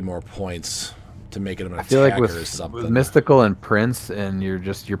 30 more points to make it an I attacker feel like is with something. Mystical and Prince, and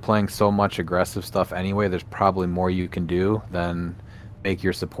you're playing so much aggressive stuff anyway. There's probably more you can do than make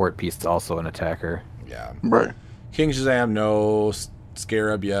your support piece also an attacker. Yeah. Right. King Shazam, no.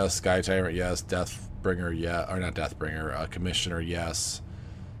 Scarab, yes. Sky Tyrant, yes. Deathbringer, yeah. Or not Deathbringer. Commissioner, yes.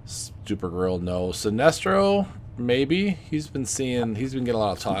 Supergirl, no. Sinestro, maybe. He's been getting a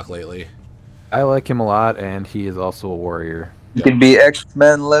lot of talk lately. I like him a lot, and he is also a warrior. You can be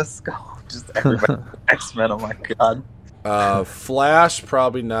X-Men. Let's go. Just everybody X-Men. Oh my god. Flash,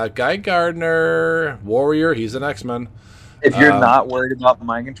 probably not. Guy Gardner, Warrior, he's an X-Men. If you're not worried about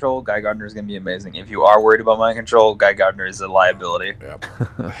mind control, Guy Gardner is going to be amazing. If you are worried about mind control, Guy Gardner is a liability. Yep.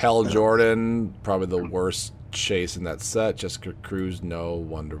 Hal Jordan, probably the worst chase in that set. Jessica Cruz, no.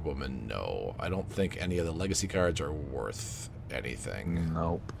 Wonder Woman, no. I don't think any of the legacy cards are worth anything.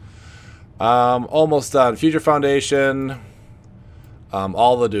 Nope. Almost done. Future Foundation,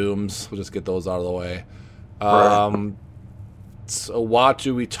 all the Dooms. We'll just get those out of the way. So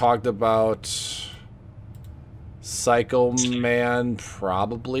Watu, we talked about. Psycho Man,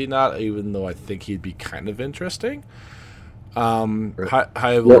 probably not, even though I think he'd be kind of interesting. High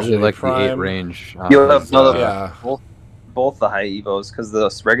I really Evolutionary like Prime. the 8 range. You'll have his, another yeah. both the high evos because the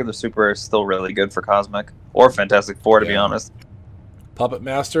regular super is still really good for Cosmic or Fantastic Four, to be Yeah. honest. Puppet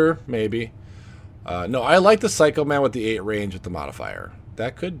Master, maybe. No, I like the Psycho Man with the 8 range with the modifier.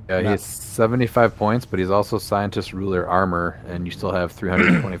 That could. Yeah, not- he's 75 points, but he's also Scientist, Ruler, Armor, and you still have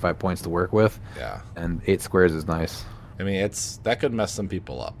 325 points to work with, yeah. and 8 squares is nice. I mean, that could mess some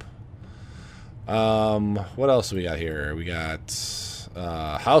people up. What else do we got here? We got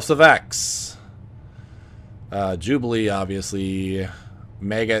House of X, Jubilee, obviously,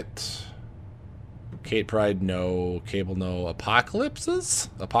 Maggot, Kate Pride, no, Cable, no, Apocalypse.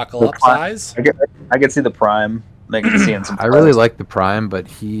 I could see the Prime making seeing some. I really like the Prime, but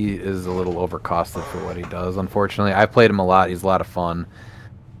he is a little overcosted for what he does, unfortunately. I played him a lot. He's a lot of fun.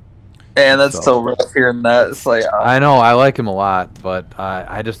 and that's so- so rough hearing that. It's like I know, I like him a lot, but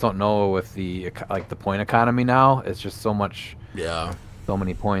I just don't know with the point economy now. It's just so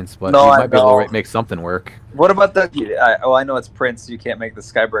many points, but No, he I might be able know. to make something work. what about the? I know it's Prince. You can't make the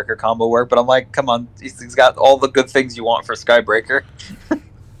Skybreaker combo work, but I'm like, come on, he's got all the good things you want for Skybreaker.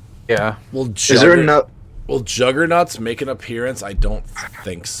 Yeah. Is there enough? Will Juggernauts make an appearance? I don't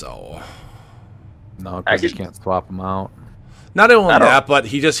think so. No, because you Actually- can't swap them out. Not only I don't- that, but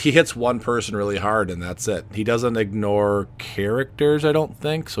he hits one person really hard, and that's it. He doesn't ignore characters, I don't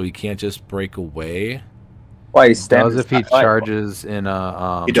think, so he can't just break away. Why he Does stands if he charges in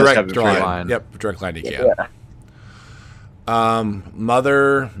a He does have Direct the line. line. Yep, direct line he can. Yeah.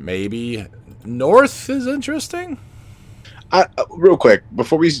 Mother, maybe. North is interesting. Real quick,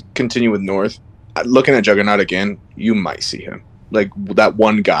 before we continue with North, looking at Juggernaut again, you might see him. Like that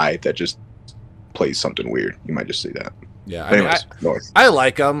one guy that just plays something weird. You might just see that. Yeah, I mean, Anyways, North. I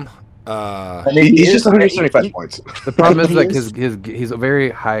like him. He's just 175 points. The problem is He like is- he's a very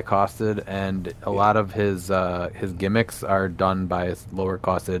high costed, and a lot of his gimmicks are done by his lower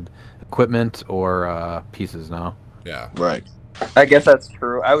costed equipment or pieces now. Yeah. Right. I guess that's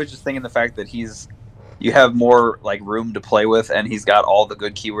true. I was just thinking the fact that you have more like room to play with, and he's got all the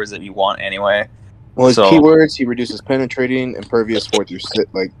good keywords that you want anyway. Well, his So- keywords, he reduces penetrating, impervious 4 through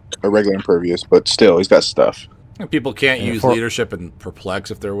 6, like a regular impervious, but still, he's got stuff. People can't Yeah, use for- leadership and perplex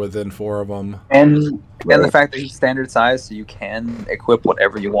if they're within 4 of them. And Right. the fact that he's standard size, so you can equip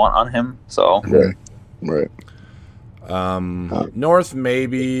whatever you want on him. So Right. North,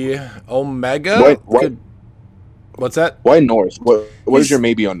 maybe. Omega? What? What's that? Why North? What He's- is your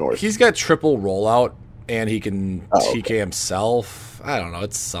maybe on North? He's got triple rollout, and he can Oh, TK himself. I don't know.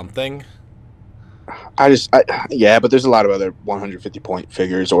 It's something. Yeah, but there's a lot of other 150 point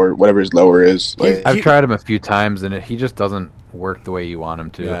figures or whatever his lower is. Like, I've tried him a few times, and he just doesn't work the way you want him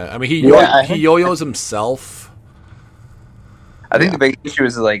to. Yeah, I mean, he Yeah, I think- yo-yos himself. I think the big issue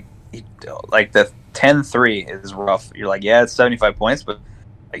is like the 10-3 is rough. You're like, yeah, it's 75 points, but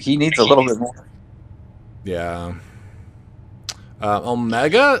like, he needs a little bit more. Yeah.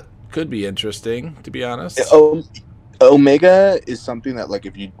 Omega could be interesting, to be honest. Omega is something that, like,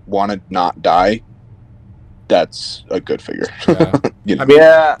 if you want to not die, that's a good figure. Yeah. You know? I mean,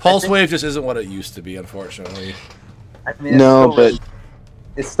 Yeah, Pulse Wave just isn't what it used to be, unfortunately. I mean, No,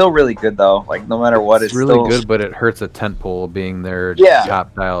 it's still really good though. Like no matter what, It's it's really still, good, but it hurts a tent pole being their Yeah.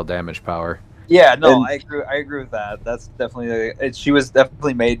 top dial damage power. Yeah, no, And- I agree with that. That's definitely she was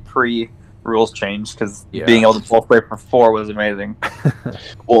definitely made pre rules change because Yeah. being able to pulse play for 4 was amazing.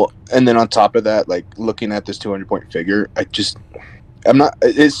 Well, and then on top of that, like, looking at this 200 point figure, I'm not.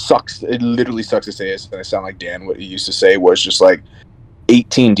 It sucks. It literally sucks to say this, and I sound like Dan. What he used to say was just like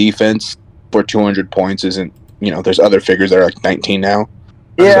 18 defense for 200 points isn't. There's other figures that are like 19 now.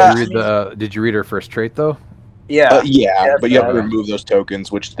 Yeah, Did you read her first trait though? yeah, Yeah, but you have to yeah. remove those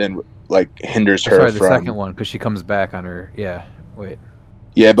tokens, which then like hinders her Sorry, the from. second one, because she comes back on her. Yeah, wait.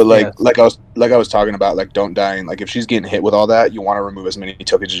 Yeah, but Yes. like I was talking about, like, don't die. And like, if she's getting hit with all that, you want to remove as many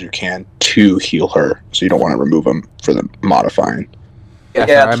tokens as you can to heal her. So you don't want to remove them for the modifying. Yeah, Yeah,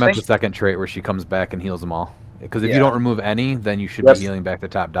 sorry, I the meant thing- the second trait where she comes back and heals them all. Because if Yeah. you don't remove any, then you should Yes. be healing back the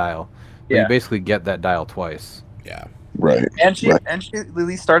top dial. But Yeah. you basically get that dial twice. Yeah. Right. And she Right.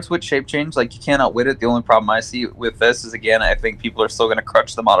 Lily starts with shape change. Like you can't outwit it. The only problem I see with this is again, I think people are still going to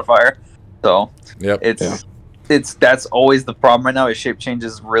crutch the modifier. So Yep. that's always the problem right now. Is shape change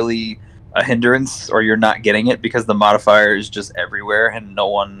is really a hindrance, or you're not getting it because the modifier is just everywhere and no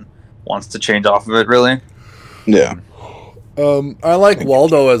one wants to change off of it. Really. Yeah. I like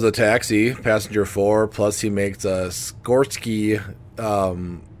Waldo as a taxi, passenger 4, plus he makes a Skorsky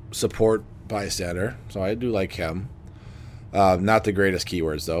support bystander, so I do like him. Not the greatest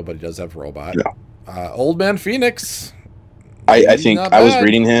keywords, though, but he does have robot. Yeah. Old Man Phoenix. I He's think not I was bad.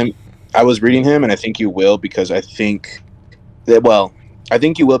 reading him. I was reading him, and I think you will because I think that. Well, I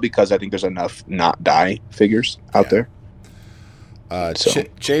think you will because I think there's enough not die figures out there. So.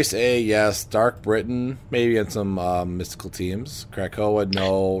 Chase A, yes. Dark Britain, maybe in some mystical teams. Krakoa,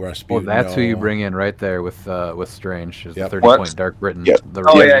 no. Rasputin, Well, that's who you no. bring in right there with Strange. Is Yep. 30-point Dark Britain. Yep. The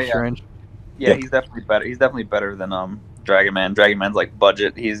Oh, regular yeah. Strange. Yeah, Yep. he's definitely better. He's definitely better than Dragon Man. Dragon Man's like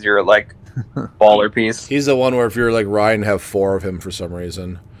budget. He's your like baller piece. He's the one where if you're like Ryan, have 4 of him for some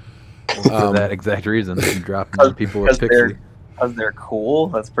reason. For that exact reason, you drop them on people with Pixie. Because they're cool.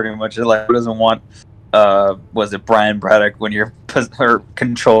 That's pretty much it. Like, who doesn't want? Was it Brian Braddock when you're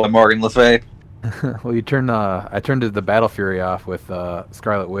controlling Morgan Le Fay? Well, you turn. I turned the Battle Fury off with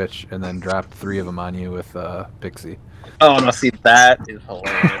Scarlet Witch, and then dropped 3 of them on you with Pixie. Oh no! See, that is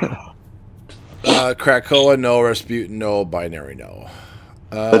hilarious. Krakoa, no. Rasputin, no. Binary, no.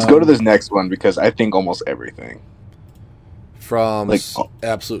 Let's go to this next one because I think almost everything. From Like-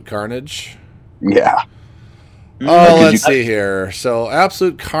 Absolute Carnage. Yeah. Oh, Could let's you- see here. So,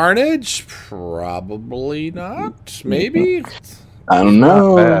 Absolute Carnage, probably not. Maybe. I don't Not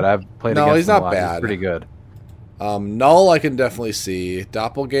know. bad. I've played No, against he's him a not lot. bad. He's pretty good. Null, I can definitely see.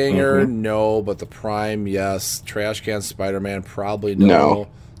 Doppelganger, Mhm. no. But the Prime, yes. Trash Can Spider-Man, probably no. No.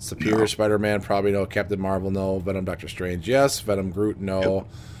 Superior No. Spider-Man, probably no. Captain Marvel, no. Venom Doctor Strange, yes. Venom Groot, no.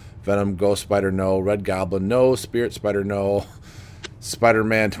 Venom Ghost Spider, no. Red Goblin, no. Spirit Spider, no.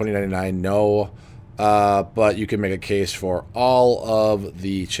 Spider-Man 2099, no. But you can make a case for all of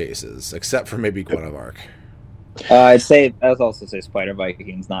the chases, except for maybe Gwen of Arc. I'd also say Spider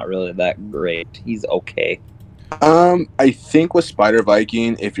Viking's not really that great. He's okay. I think with Spider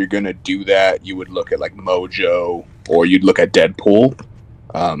Viking, if you're gonna do that, you would look at like Mojo or you'd look at Deadpool,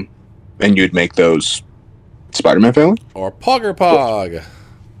 and you'd make those Spider-Man family Or Pogger Pog.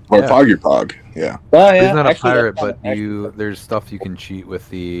 or Yeah. Pog. Yeah. Well, He's yeah, not a actually, pirate, that's but there's stuff you can cheat with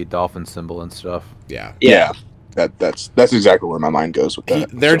the dolphin symbol and stuff. Yeah. Yeah. That's exactly where my mind goes with that.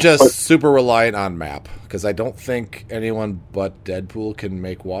 They're So, just but- super reliant on map because I don't think anyone but Deadpool can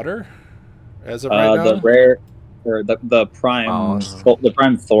make water as of right now. the rare or the prime the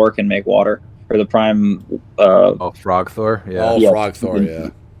prime Thor can make water, or the prime Oh, Frog Thor. Yeah. Oh, Yeah. Frog Thor, yeah.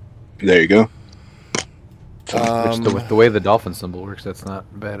 there you go. With the way the dolphin symbol works, that's not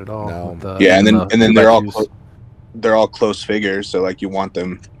bad at all. No. With the- Yeah, and then the they're all juice. they're all close figures, so like you want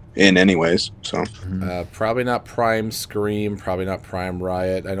them in anyways. So Mhm. Probably not Prime Scream, probably not Prime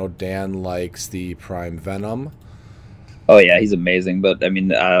Riot. I know Dan likes the Prime Venom. oh yeah, he's amazing. But I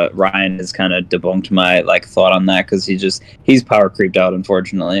mean, Ryan has kind of debunked my thought on that because he's power creeped out,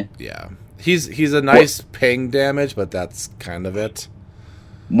 unfortunately. Yeah. He's a nice ping damage, but that's kind of it.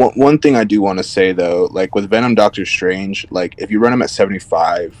 one thing I do want to say though, like with Venom Doctor Strange, like if you run him at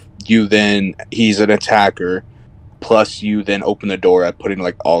 75, he's an attacker. Plus, you then open the door at putting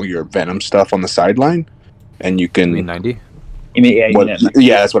like all your Venom stuff on the sideline, and you You can. mean 90? You mean,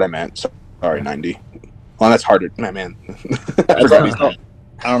 Yeah, that's what I meant. Sorry, 90. Well, that's harder, man. I don't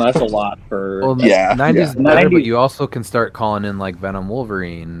know. That's a lot for. Well, Yeah, 90's yeah. better, 90 but you also can start calling in like Venom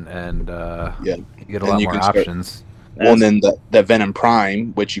Wolverine, and Yeah. you get a And lot you more can start- options. Well, and then the Venom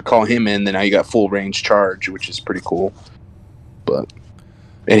Prime, which you call him in, then now you got full range charge, which is pretty cool.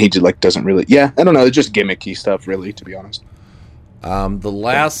 And he doesn't really. Yeah, I don't know. It's just gimmicky stuff, really, to be honest. The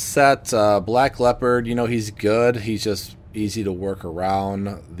last set, Black Leopard, he's good. He's just easy to work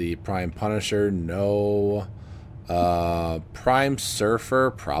around. The Prime Punisher, no. Prime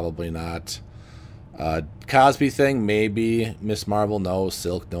Surfer, probably not. Cosby thing, maybe. Miss Marvel, no.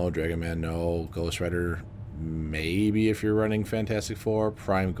 Silk, no. Dragon Man, no. Ghost Rider, maybe if you're running Fantastic Four.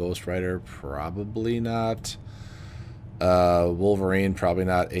 Prime Ghost Rider, probably not. Wolverine, probably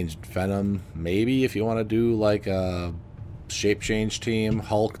not. Agent Venom, maybe if you want to do like a shape change team.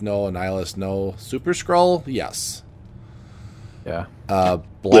 Hulk, no. Annihilus, no. Super Skrull, yes. Yeah.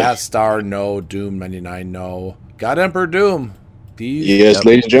 Blast Star, no. Doom 99, no. God Emperor Doom. He's Yes,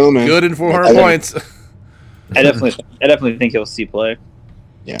 ladies and gentlemen. good in 400 I- points. I definitely think he'll see play.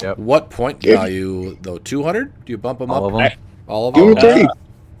 What point Good. value though? 200? Do you bump them All up? of them. All of Give him them?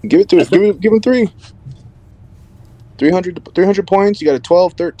 3. Give it to us. Give him 3. 300 points. You got a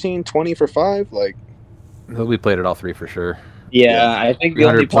 12, 13, 20 for 5. Like, We played it all 3 for sure. Yeah, I think the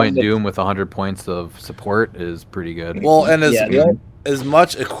only 300 point that- Doom with 100 points of support is pretty good. Well, and Yeah, the as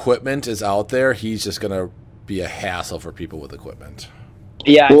much equipment is out there, he's just gonna be a hassle for people with equipment.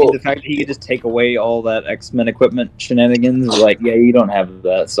 Yeah, I mean, Well- the fact that he could just take away all that X-Men equipment shenanigans, you don't have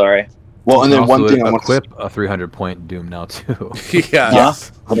that. Sorry. Well, and then Also one thing I want to equip a 300-point Doom now too. Yeah.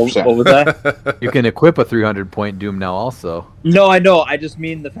 Yes. What 100%. was that? You can equip a 300-point Doom now also. No, I know. I just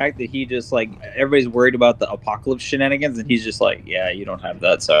mean the fact that he just like everybody's worried about the apocalypse shenanigans, and he's just like, yeah, you don't have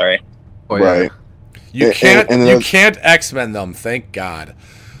that. Sorry. Oh, yeah. Right. You can't. and you those- can't X-Men them. Thank God.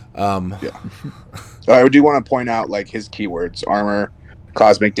 I do want to point out like his keywords: armor,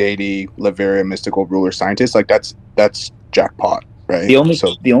 cosmic deity, Latveria, mystical ruler, scientist. Like that's jackpot, right? The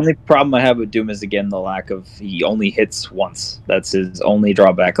only problem I have with Doom is again the lack of he only hits once. That's his only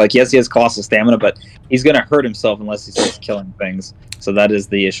drawback. Like yes, he has colossal stamina, but he's gonna hurt himself unless he starts killing things. So that is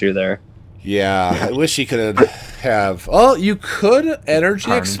the issue there. Yeah, I wish he could have. Oh, you could energy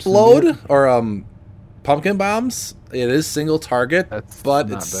Carnage explode symbiote? or pumpkin bombs. It is single target, That's but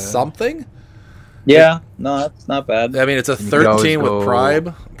not it's bad. something. Yeah, no, that's not bad. I mean, it's a And you could always 13 with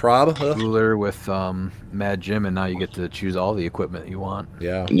go- prob. Ruler with Mad Jim, and now you get to choose all the equipment you want.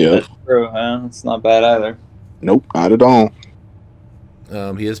 Yeah. Yeah. That's true. It's not bad either. Nope, not at all.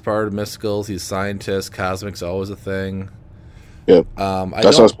 He is part of Mysticals. He's scientist. Cosmic's always a thing. Yep. I That's what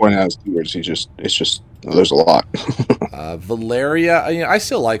I don't, was pointing out as keywords. It's just there's a lot. Valeria. I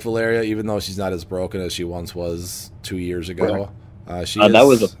still like Valeria, even though she's not as broken as she once was 2 years ago. She That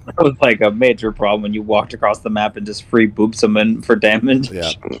is- was like a major problem when you walked across the map and just free booped someone for damage.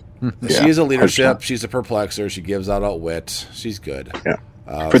 Yeah. Yeah, She is a leadership. 100%. She's a perplexer. She gives out outwit. She's good.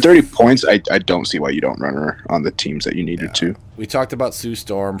 Yeah. For 30 points, I don't see why you don't run her on the teams that you needed to. We talked about Sue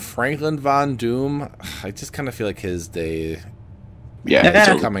Storm. Franklin Von Doom. I just kind of feel like his day Yeah, Yeah. it's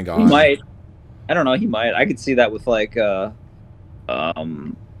is over. coming He on. might. I don't know. He might. I could see that with like,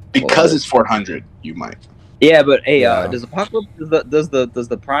 Because it's 400, you might. yeah, but hey, Yeah. does Apocalypse does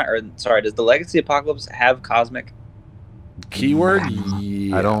the prime or sorry does the Legacy Apocalypse have Cosmic? Keyword? I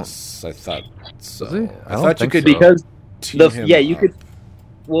don't- Yes, I thought so. Does he? I I don't thought you think could so. Because team him you up. could.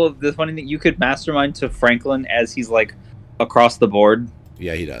 Well, the funny thing, you could mastermind to Franklin as he's like across the board,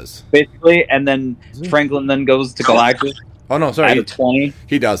 Yeah, he does. basically, and then Franklin then goes to Galactus Oh no, at a sorry, 20.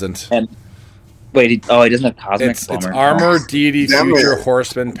 he doesn't. Wait, he doesn't have Cosmic. It's Bummer. armor, deity, Damn future, it.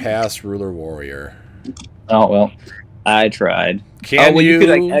 horseman, past, ruler, warrior. Oh well, I tried. Can well, you? could.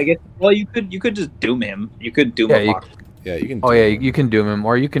 I guess. Well, you could just doom him. You could doom Yeah, him. you- Yeah, you can. Oh yeah, you can doom him,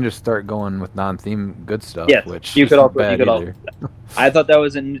 or you can just start going with non-theme good stuff. Yes, which you could isn't also- you bad could either. I thought that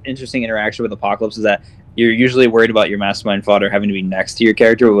was an interesting interaction with Apocalypse. Is that you're usually worried about your mastermind fodder having to be next to your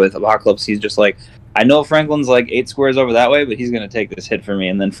character. But with Apocalypse, he's just like, I know Franklin's like 8 squares over that way, but he's gonna take this hit for me.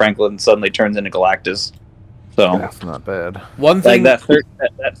 And then Franklin suddenly turns into Galactus. So That's not bad. One like thing that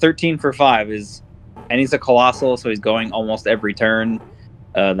 13 for 5 is, and he's a colossal, so he's going almost every turn.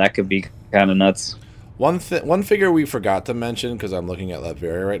 That could be kind of nuts. One figure we forgot to mention because I'm looking at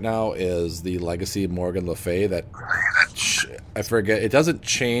Latveria right now is the Legacy Morgan Le Fay. That I forget. It doesn't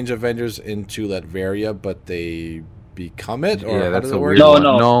change Avengers into Latveria, but they become it. Or Yeah, how that's does a it work? weird No, one.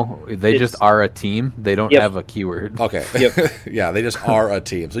 no. No, they just It's- are a team. They don't Yep. have a keyword. Okay. Yep. Yeah, they just are a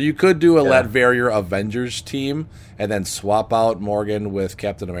team. So you could do a Yeah. Latveria Avengers team and then swap out Morgan with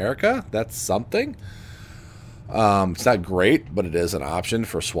Captain America. That's something. It's not great, but it is an option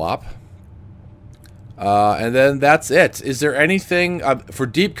for swap. And then that's it. Is there anything for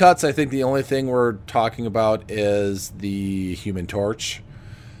deep cuts? I think the only thing we're talking about is the Human Torch.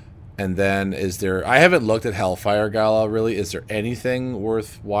 And then is there? I haven't looked at Hellfire Gala really. Is there anything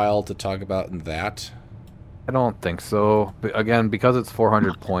worthwhile to talk about in that? I don't think so. But again, because it's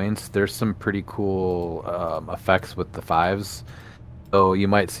 400 points, there's some pretty cool effects with the 5s. So you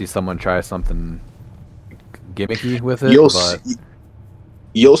might see someone try something gimmicky with it.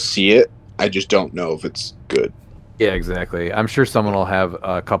 You'll see it. I just don't know if it's good. Yeah, exactly. I'm sure someone will have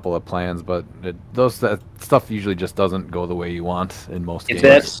a couple of plans, but that stuff usually just doesn't go the way you want in most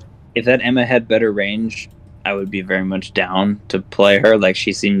games. If that Emma had better range, I would be very much down to play her. Like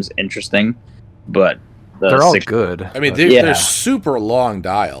she seems interesting, but They're all good. I mean, but- they're super long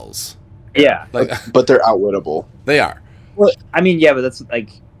dials. Yeah, Like But they're outwittable. they are. well, I mean, yeah, but that's like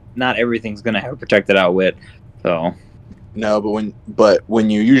not everything's gonna have protected outwit. So No, but when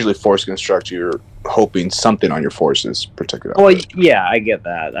you usually force construct, you're hoping something on your force is protected. well, yeah, I get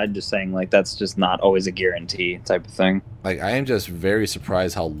that. I'm just saying like that's just not always a guarantee type of thing. Like I am just very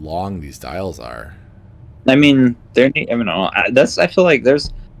surprised how long these dials are. I mean, I feel like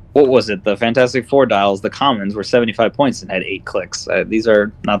there's what was it? The Fantastic Four dials, the commons were 75 points and had 8 clicks. These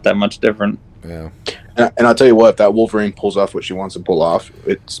are not that much different. Yeah. And I'll tell you what, if that Wolverine pulls off what she wants to pull off,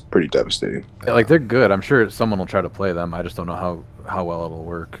 it's pretty devastating. Yeah, like they're good. I'm sure someone will try to play them. I just don't know how well it'll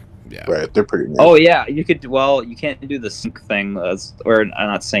work. Yeah. Right? They're pretty. Oh yeah, you could. Well, you can't do the sync thing, or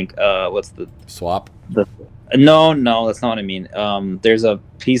not sync. What's the Swap. No, that's not what I mean. There's a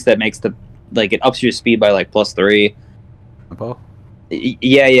piece that makes it ups your speed by like +3. Tempo?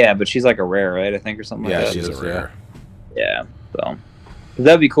 Yeah, but she's like a rare, right? I think, or something Yeah, like that. she's a rare. Yeah, so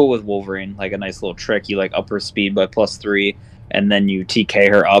that'd be cool with Wolverine, like a nice little trick. You like up her speed by +3, and then you TK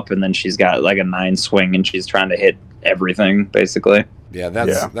her up, and then she's got like a 9 swing, and she's trying to hit everything basically. Yeah,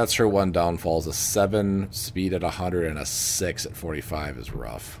 that's her one downfall. Is a 7 speed at 100 and a 6 at 45 is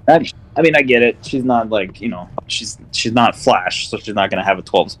rough. I mean, I get it. She's not like she's not Flash, so she's not gonna have a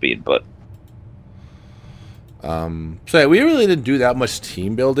 12 speed, but. So yeah, we really didn't do that much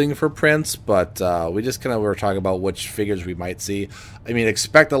team building for Prince, but we just kind of were talking about which figures we might see. I mean,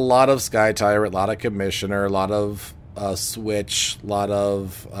 expect a lot of Sky Tyrant, a lot of Commissioner, a lot of Switch, a lot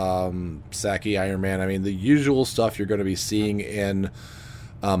of Saki Iron Man. I mean, the usual stuff you're going to be seeing in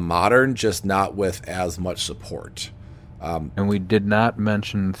Modern, just not with as much support. And we did not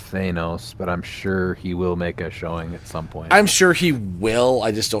mention Thanos, but I'm sure he will make a showing at some point. I'm sure he will.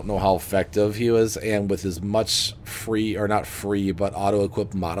 I just don't know how effective he is. And with as much free, or not free, but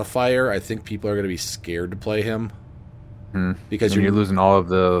auto-equip modifier, I think people are going to be scared to play him. Because you're losing all of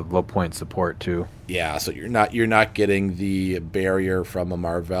the low point support too. Yeah, so you're not getting the barrier from a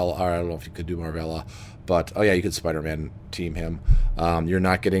Marvella. Or I don't know if you could do Marvella, but oh yeah, you could Spider-Man team him. You're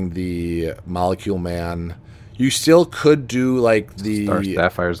not getting the Molecule Man. You still could do like the Star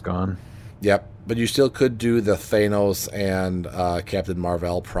Sapphire's gone. Yep, but you still could do the Thanos and Captain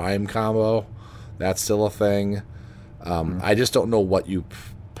Marvel Prime combo. That's still a thing. I just don't know what you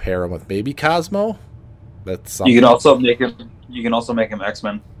pair him with. Maybe Cosmo. That's something. You can also make him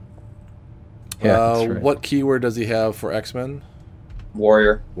X-Men Yeah, that's right. What keyword does he have for X-Men?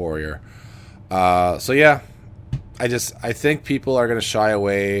 Warrior. So yeah, I think people are going to shy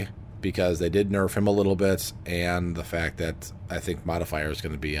away because they did nerf him a little bit, and the fact that I think modifier is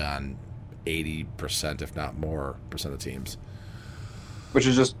going to be on 80%, if not more, percent of teams. Which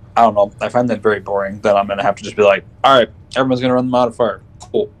is just, I don't know. I find that very boring. That I'm going to have to just be like, all right, everyone's going to run the modifier.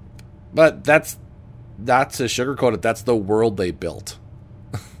 Cool. But that's not to sugarcoat it. That's the world they built.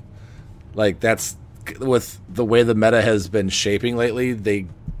 Like, that's with the way the meta has been shaping lately.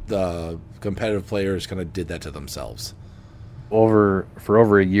 The competitive players kind of did that to themselves. For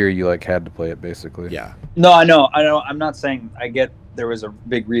over a year, you had to play it basically. Yeah. No, I know. I'm not saying I get there was a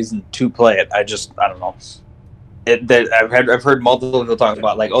big reason to play it. I don't know. I've heard multiple people talk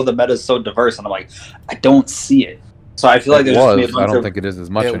about like, oh, the meta is so diverse, and I'm like, I don't see it. So I feel like there's just gonna be a bunch I don't think it is as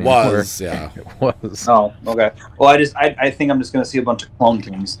much It anymore. was, yeah. It was. Oh, okay. Well, I think I'm just going to see a bunch of clone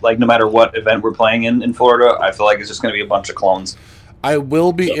teams. Like, no matter what event we're playing in Florida, I feel like it's just going to be a bunch of clones. I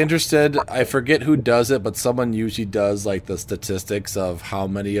will be interested. I forget who does it, but someone usually does like the statistics of how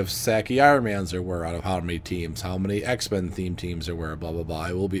many of Saki Iron Mans there were out of how many teams, how many X-Men themed teams there were, blah, blah, blah.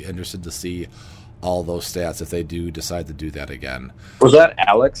 I will be interested to see all those stats if they do decide to do that again. Was that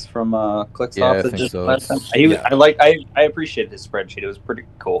Alex from Clickstop? Yeah, I that think just so. last time? Yeah. I appreciated his spreadsheet. It was pretty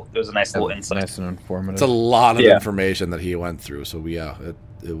cool. It was a nice little insight. Nice and informative. It's a lot of Yeah. information that he went through, so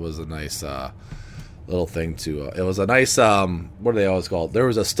it was a nice little thing to it was a nice what do they always call it? There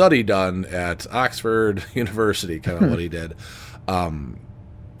was a study done at Oxford University, kind of what he did.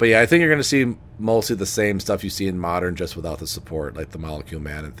 But yeah, I think you're going to see mostly the same stuff you see in Modern, just without the support, like the Molecule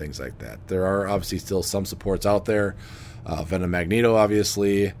Man and things like that. There are obviously still some supports out there, Venom Magneto,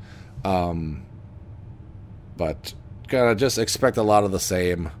 obviously, but kind of just expect a lot of the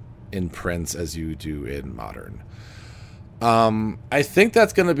same in Prince as you do in Modern. I think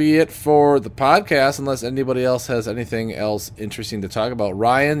that's going to be it for the podcast, unless anybody else has anything else interesting to talk about.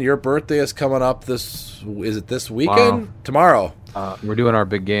 Ryan, your birthday is coming up is it this weekend? Wow. Tomorrow. We're doing our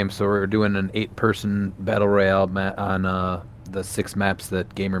big game, so we're doing an 8-person battle royale on the 6 maps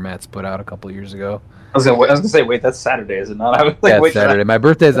that Gamer Mats put out a couple of years ago. I was gonna say, wait, that's Saturday, is it not? I was like, Yeah, wait, it's Saturday. My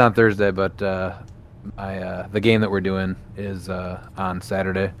birthday's on Thursday, but the game that we're doing is on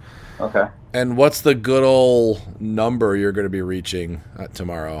Saturday. Okay. And what's the good old number you're going to be reaching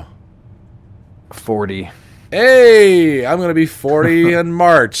tomorrow? 40. Hey, I'm going to be 40 in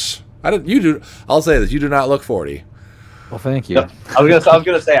March. I'll say this: you do not look 40. Well, thank you. No, I was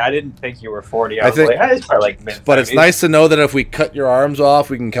gonna say I didn't think you were 40. I was think- like, it's probably like mid. But it's nice to know that if we cut your arms off,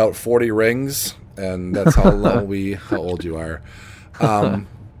 we can count 40 rings, and that's how how old you are.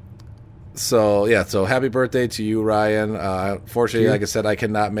 So happy birthday to you, Ryan. Fortunately, like I said, I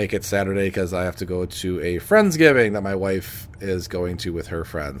cannot make it Saturday because I have to go to a Friendsgiving that my wife is going to with her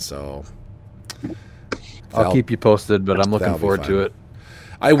friends. So I'll keep you posted, but I'm looking that'll be forward fun. to it.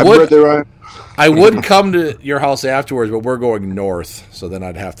 I Happy would birthday, Ryan. I would come to your house afterwards, but we're going north, so then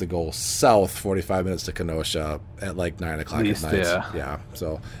I'd have to go south 45 minutes to Kenosha at like 9 o'clock Least, at night. yeah.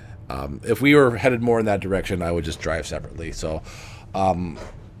 So If we were headed more in that direction, I would just drive separately. So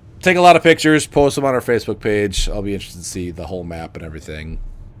take a lot of pictures, post them on our Facebook page. I'll be interested to see the whole map and everything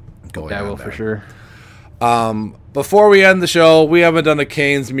going on I will there. for sure. Before we end the show, we haven't done a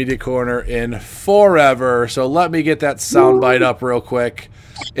Canes Media Corner in forever, so let me get that soundbite up real quick,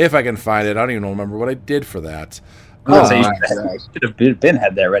 if I can find it. I don't even remember what I did for that. So you should have been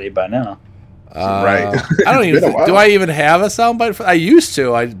had that ready by now. Right. I don't It's been a even. while. Do I even have a soundbite? I used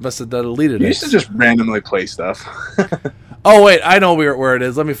to. I must have deleted You it. used to just randomly play stuff. Oh wait, I know where it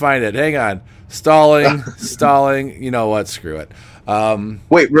is. Let me find it. Hang on. Stalling. You know what? Screw it.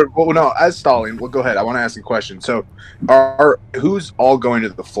 Wait, well, no, as stalling, well, go ahead. I want to ask a question. So, who's all going to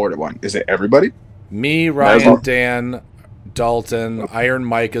the Florida one? Is it everybody? Me, Ryan, Dan, Dalton, Iron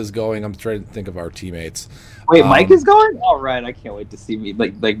Mike is going. I'm trying to think of our teammates. Wait, Mike is going? All right, I can't wait to see me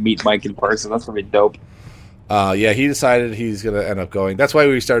like meet Mike in person. That's gonna be dope. Yeah, he decided he's going to end up going. That's why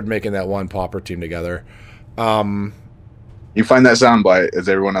we started making that one Pauper team together. You find that soundbite as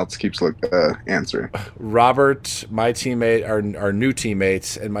everyone else keeps answering. Robert, my teammate, our new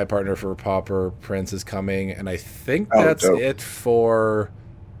teammates, and my partner for Pauper Prince is coming, and I think that's dope. it for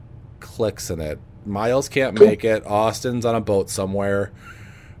Clicks in it. Miles can't make it. Austin's on a boat somewhere.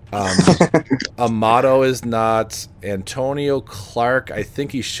 Amato is not. Antonio Clark, I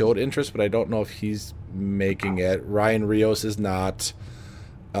think he showed interest, but I don't know if he's making it. Ryan Rios is not.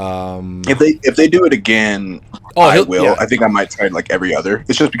 If they do it again, I will. Yeah. I think I might try like every other.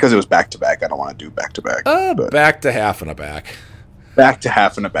 It's just because it was back to back. I don't want to do back to back. Back to half and a back. Back to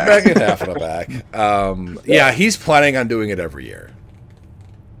half and a back. Back at half and a back. Yeah, he's planning on doing it every year.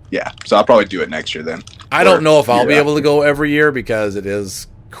 Yeah, so I'll probably do it next year then. I don't know if I'll be year able to go every year because it is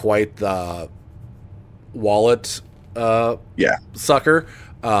quite the wallet sucker.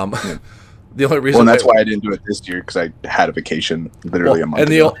 The only reason, Well, and that's why I didn't do it this year because I had a vacation literally a month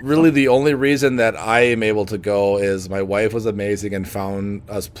ago. Really the only reason that I am able to go is my wife was amazing and found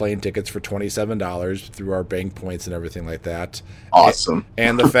us plane tickets for $27 through our bank points and everything like that. Awesome.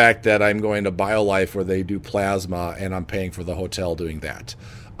 And the fact that I'm going to BioLife where they do plasma and I'm paying for the hotel doing that.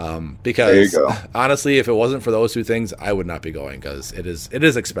 Because There you go. honestly, if it wasn't for those two things, I would not be going because it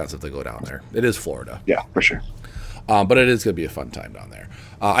is expensive to go down there. It is Florida. Yeah, for sure. But it is going to be a fun time down there.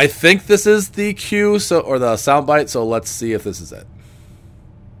 I think this is the cue, or the soundbite. So let's see if this is it.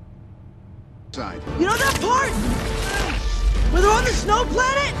 You know that part? Where they're on the snow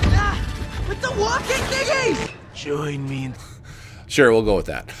planet? With the walking thingies? Join me. Sure, we'll go with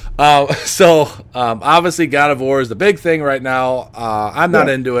that. Obviously, God of War is the big thing right now. I'm not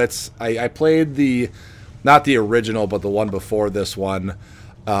into it. I played not the original, but the one before this one,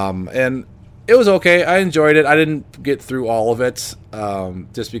 and it was okay. I enjoyed it. I didn't get through all of it,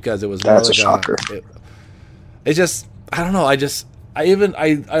 just because it was. That's really a shocker. It's just I don't know.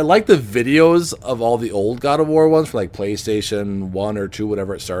 I like the videos of all the old God of War ones for like PlayStation 1 or 2,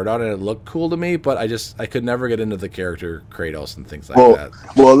 whatever it started on, and it looked cool to me. But I could never get into the character Kratos and things like that.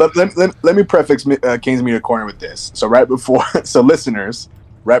 Well, let me prefix Canes Media Corner with this. So listeners,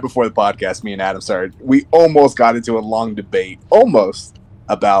 right before the podcast, me and Adam started, we almost got into a long debate,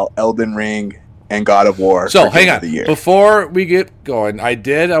 about Elden Ring and God of War. So for hang Game on, of the Year. before we get going, I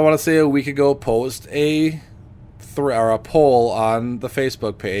want to say a week ago post a poll on the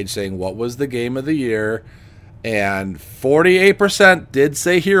Facebook page saying what was the game of the year, and 48% did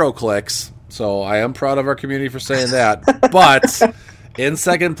say HeroClix. So I am proud of our community for saying that. But in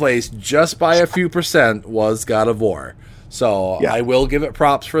second place, just by a few percent, was God of War. So Yeah. I will give it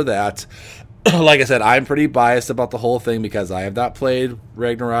props for that. Like I said, I'm pretty biased about the whole thing because I have not played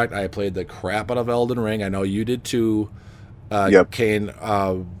Ragnarok. I played the crap out of Elden Ring. I know you did too, Yep. Kane.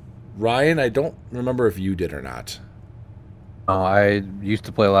 Ryan, I don't remember if you did or not. Oh, I used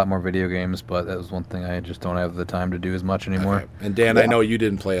to play a lot more video games, but that was one thing I just don't have the time to do as much anymore. Okay. And Dan, I know you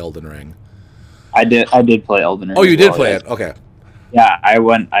didn't play Elden Ring. I did play Elden Ring. Oh, you as did well, play yeah. it. Okay. Yeah,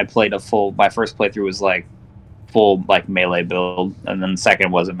 I played my first playthrough was like full like melee build, and then the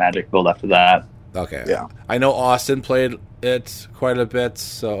second was a magic build after that. Okay. Yeah. I know Austin played it quite a bit,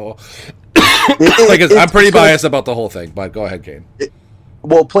 so I'm pretty biased about the whole thing. But go ahead, Kane.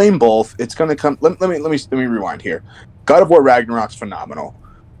 Well, playing both, it's going to come. Let me rewind here. God of War Ragnarok's phenomenal.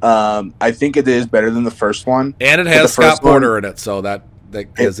 I think it is better than the first one, And it But has the Scott first one- Porter in it, so that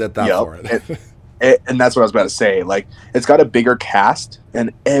gives it that Yep. for it. And that's what I was about to say. Like, it's got a bigger cast,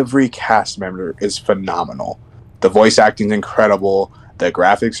 and every cast member is phenomenal. The voice acting's incredible. The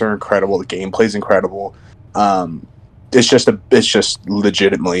graphics are incredible. The gameplay's incredible. It's just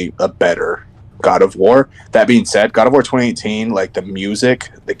legitimately a better God of War. That being said, God of War 2018, like the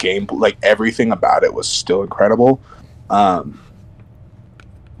music, the game, like everything about it was still incredible.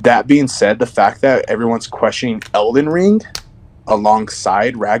 that being said, the fact that everyone's questioning Elden Ring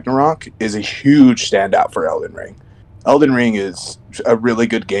alongside Ragnarok is a huge standout for Elden Ring. Elden Ring is a really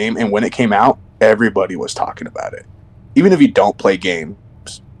good game, and when it came out, everybody was talking about it. Even if you don't play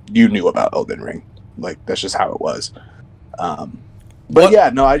games, you knew about Elden Ring. Like, that's just how it was. But yeah,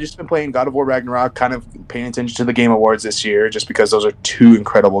 no, I just been playing God of War Ragnarok, kind of paying attention to the Game Awards this year, just because those are two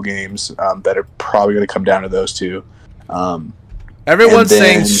incredible games that are probably going to come down to those two. Everyone's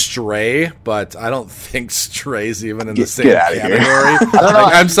saying Stray, but I don't think Stray's even in the same category.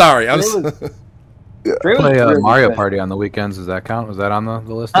 I'm sorry. Play Mario Party on the weekends. Does that count? Was that on the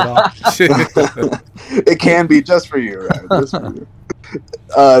list at all? It can be just for you, right? Just for you.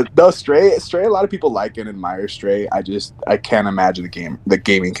 No, Stray. A lot of people like and admire Stray. I can't imagine the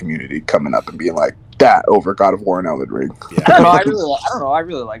gaming community coming up and being like that over God of War and Elden Ring. Yeah. I don't know. I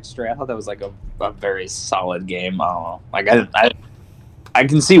really liked Stray. I thought that was like a very solid game. I don't know. Like I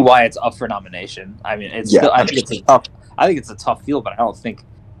can see why it's up for nomination. I mean, I think it's a tough field, but I don't think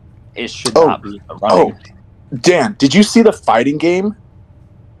it should not be running. Oh, Dan, did you see the fighting game?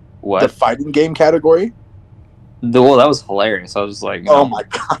 What? The fighting game category? Well, that was hilarious. I was just like, oh my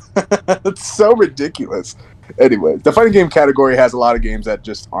god, it's so ridiculous. Anyway, the fighting game category has a lot of games that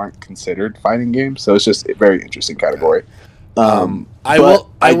just aren't considered fighting games, so it's just a very interesting category. I will.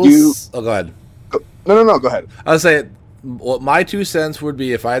 Oh, go ahead. No, go ahead. I would say, well, my 2 cents would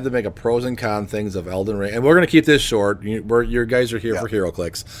be if I had to make a pros and con things of Elden Ring, and we're going to keep this short. Your guys are here for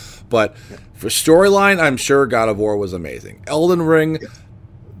HeroClix, but for storyline, I'm sure God of War was amazing. Elden Ring.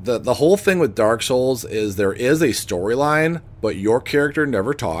 The whole thing with Dark Souls is there is a storyline, but your character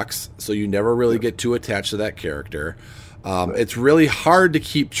never talks, so you never really get too attached to that character. It's really hard to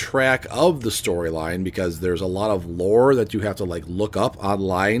keep track of the storyline because there's a lot of lore that you have to like look up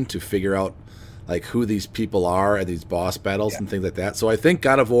online to figure out like who these people are and these boss battles and things like that. So I think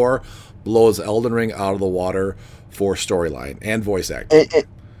God of War blows Elden Ring out of the water for storyline and voice acting.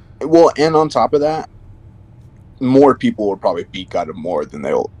 And on top of that, more people will probably beat God of War than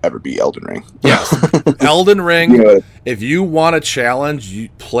they'll ever beat Elden Ring. Yes. Elden Ring, if you want a challenge, you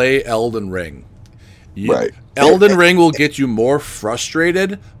play Elden Ring. Right. Elden Ring will get you more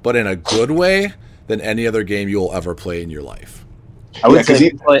frustrated, but in a good way, than any other game you will ever play in your life. I would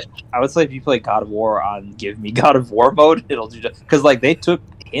say if you play God of War on Give Me God of War mode, it'll do just because like they took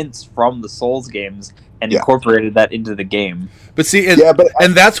hints from the Souls games and incorporated that into the game. But see,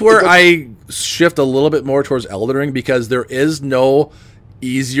 and that's where I shift a little bit more towards Elden Ring because there is no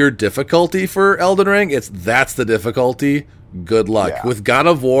easier difficulty for Elden Ring. That's the difficulty. Good luck. Yeah. With God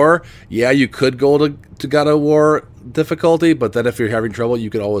of War, you could go to God of War difficulty, but then if you're having trouble, you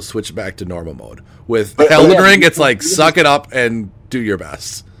can always switch back to normal mode. With Elden Ring, it's like suck it up and do your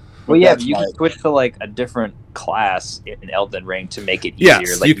best. Well, yeah, but you can switch to like a different class in Elden Ring to make it easier.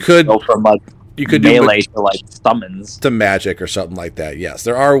 Yes, like, you could go from like you could melee to like summons to magic or something like that. Yes,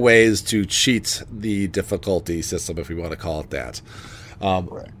 there are ways to cheat the difficulty system if we want to call it that.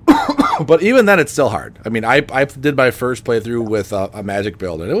 But even then, it's still hard. I mean, I did my first playthrough with a magic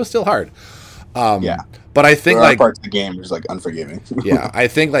build, and it was still hard. But I think like parts of the game is like unforgiving. I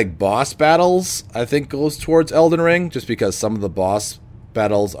think like boss battles, goes towards Elden Ring just because some of the boss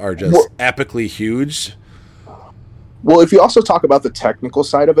battles are just epically huge. Well, if you also talk about the technical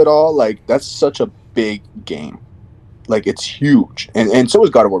side of it all, like that's such a big game. Like it's huge, and so is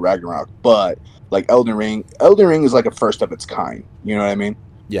God of War Ragnarok. But like Elden Ring is like a first of its kind. You know what I mean?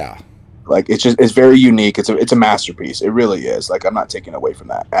 Yeah. Like it's very unique. It's a masterpiece. It really is. Like I'm not taking away from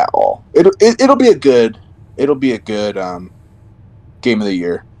that at all. It'll be a good game of the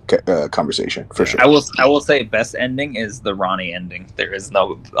year conversation for sure. I will say best ending is the Ronnie ending. There is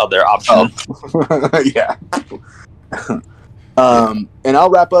no other option. Oh. Yeah. And I'll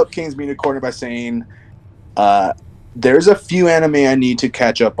wrap up Kane's Media Corner by saying there's a few anime I need to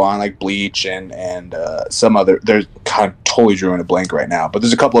catch up on, like Bleach and some other. There's kind of totally drawing a blank right now, but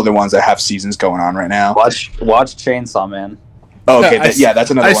there's a couple other ones that have seasons going on right now. Watch Chainsaw Man. Oh, okay,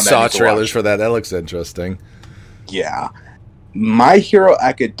 that's another one. I saw trailers for that. That looks interesting. Yeah, My Hero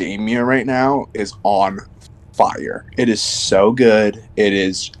Academia right now is on fire. It is so good. It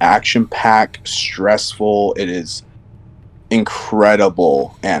is action-packed, stressful. It is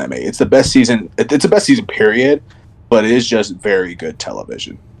incredible anime. It's the best season. It's the best season, period. But it is just very good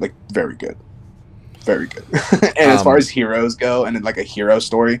television. Like, very good. Very good. And as far as heroes go, and like a hero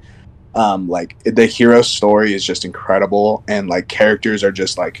story, like the hero story is just incredible. And like characters are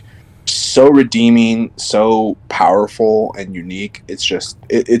just like so redeeming, so powerful and unique. It's just,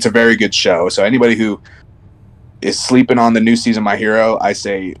 it's a very good show. So anybody who is sleeping on the new season of My Hero, I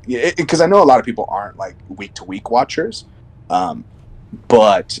say, because I know a lot of people aren't like week to week watchers.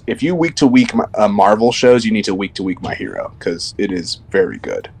 But if you week to week Marvel shows, you need to week My Hero because it is very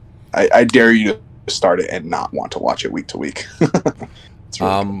good. I dare you to start it and not want to watch it week to week. It's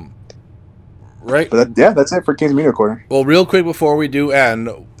really good. Right. But that's it for King's Media Corner. Well, real quick before we do end,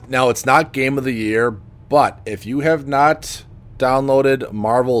 now it's not Game of the Year, but if you have not downloaded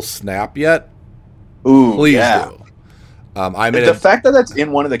Marvel Snap yet, please do. The fact that that's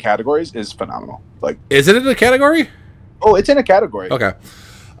in one of the categories is phenomenal. Like, is it in the category? Oh, it's in a category. Okay.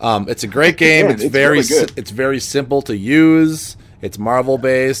 It's a great game. Yeah, it's really good. It's very simple to use. It's Marvel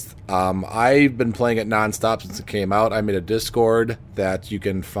based. I've been playing it nonstop since it came out. I made a Discord that you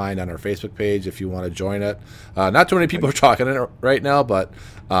can find on our Facebook page if you want to join it. Not too many people are talking in it right now, but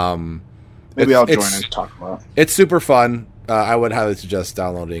maybe I'll join and talk about it. It's super fun. I would highly suggest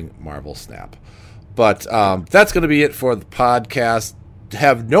downloading Marvel Snap. But that's going to be it for the podcast.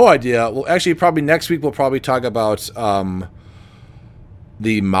 Have no idea. Well, actually, probably next week we'll probably talk about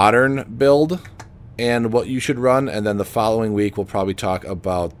the modern build and what you should run, and then the following week we'll probably talk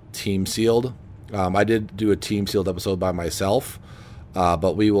about Team Sealed. I did do a Team Sealed episode by myself,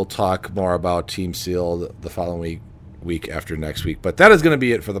 but we will talk more about Team Sealed the following week after next week. But that is going to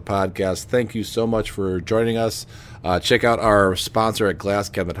be it for the podcast. Thank you so much for joining us. Check out our sponsor at Glass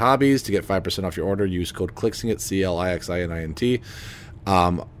Cabinet Hobbies to get 5% off your order. Use code CLIXINIT, CLIXININT,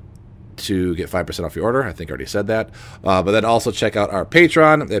 to get 5% off your order. I think I already said that. But then also check out our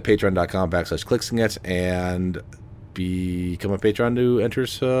Patreon at patreon.com/CLIXINIT and become a patron to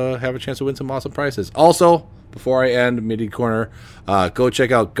have a chance to win some awesome prizes. Also, before I end Media Corner, go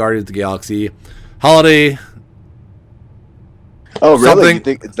check out Guardians of the Galaxy Holiday. Oh, really? You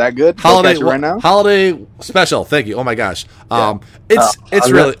think it's that good? Holiday right now? Holiday special. Thank you. Oh my gosh.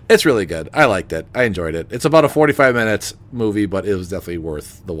 It's really good. I liked it. I enjoyed it. It's about a 45-minute movie, but it was definitely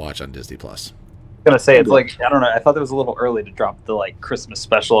worth the watch on Disney Plus. I'm gonna say it's like, I don't know. I thought it was a little early to drop the like Christmas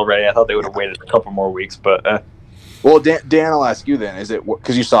special already. I thought they would have waited a couple more weeks, but. Well, Dan, I'll ask you then. Is it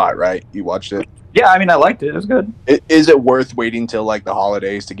because you saw it, right? You watched it. Yeah, I mean, I liked it. It was good. Is it worth waiting till like the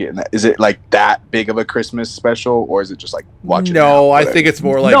holidays to get in that? Is it like that big of a Christmas special, or is it just like watching? No, I think it's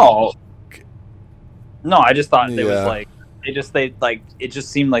more like No, I just thought it was like it just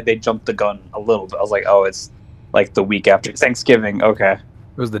seemed like they jumped the gun a little bit. I was like, oh, it's like the week after Thanksgiving. Okay,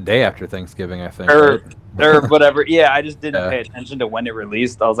 It was the day after Thanksgiving, I think. or whatever. Yeah, I just didn't pay attention to when it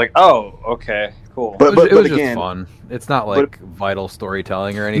released. I was like, oh, okay, cool. But it was again, just fun. It's not like vital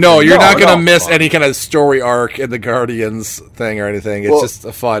storytelling or anything. No, you're not going to miss any kind of story arc in the Guardians thing or anything. It's just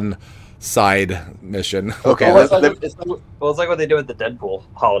a fun side mission. Okay, it's like what they did with the Deadpool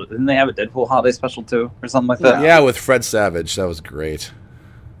holiday. Didn't they have a Deadpool holiday special too, or something like that? Yeah, with Fred Savage. That was great.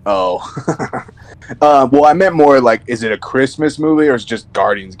 Oh. Well, I meant more like, is it a Christmas movie or is it just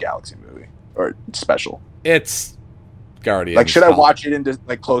Guardians Galaxy movie or special? It's Guardians. Like, should I watch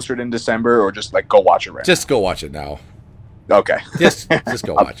it closer in December or just like go watch it right Just go watch it now. now? Okay. Just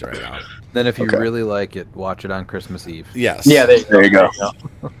go watch it right now. Then if you really like it, watch it on Christmas Eve. Yes. Yeah, there you go. Yes.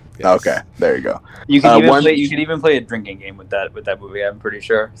 Okay, there you go. You can even play a drinking game with that movie. I'm pretty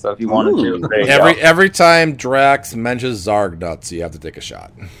sure. So if you wanted to, there you go. Every time Drax mentions Zarg nuts, you have to take a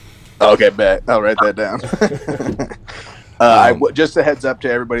shot. Okay, bet. I'll write that down. Just a heads up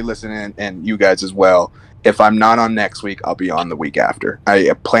to everybody listening and you guys as well. If I'm not on next week, I'll be on the week after.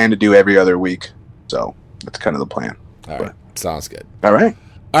 I plan to do every other week, so that's kind of the plan. All right, sounds good. All right.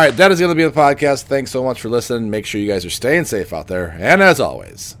 All right, that is going to be the podcast. Thanks so much for listening. Make sure you guys are staying safe out there. And as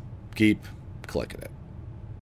always, keep clicking it.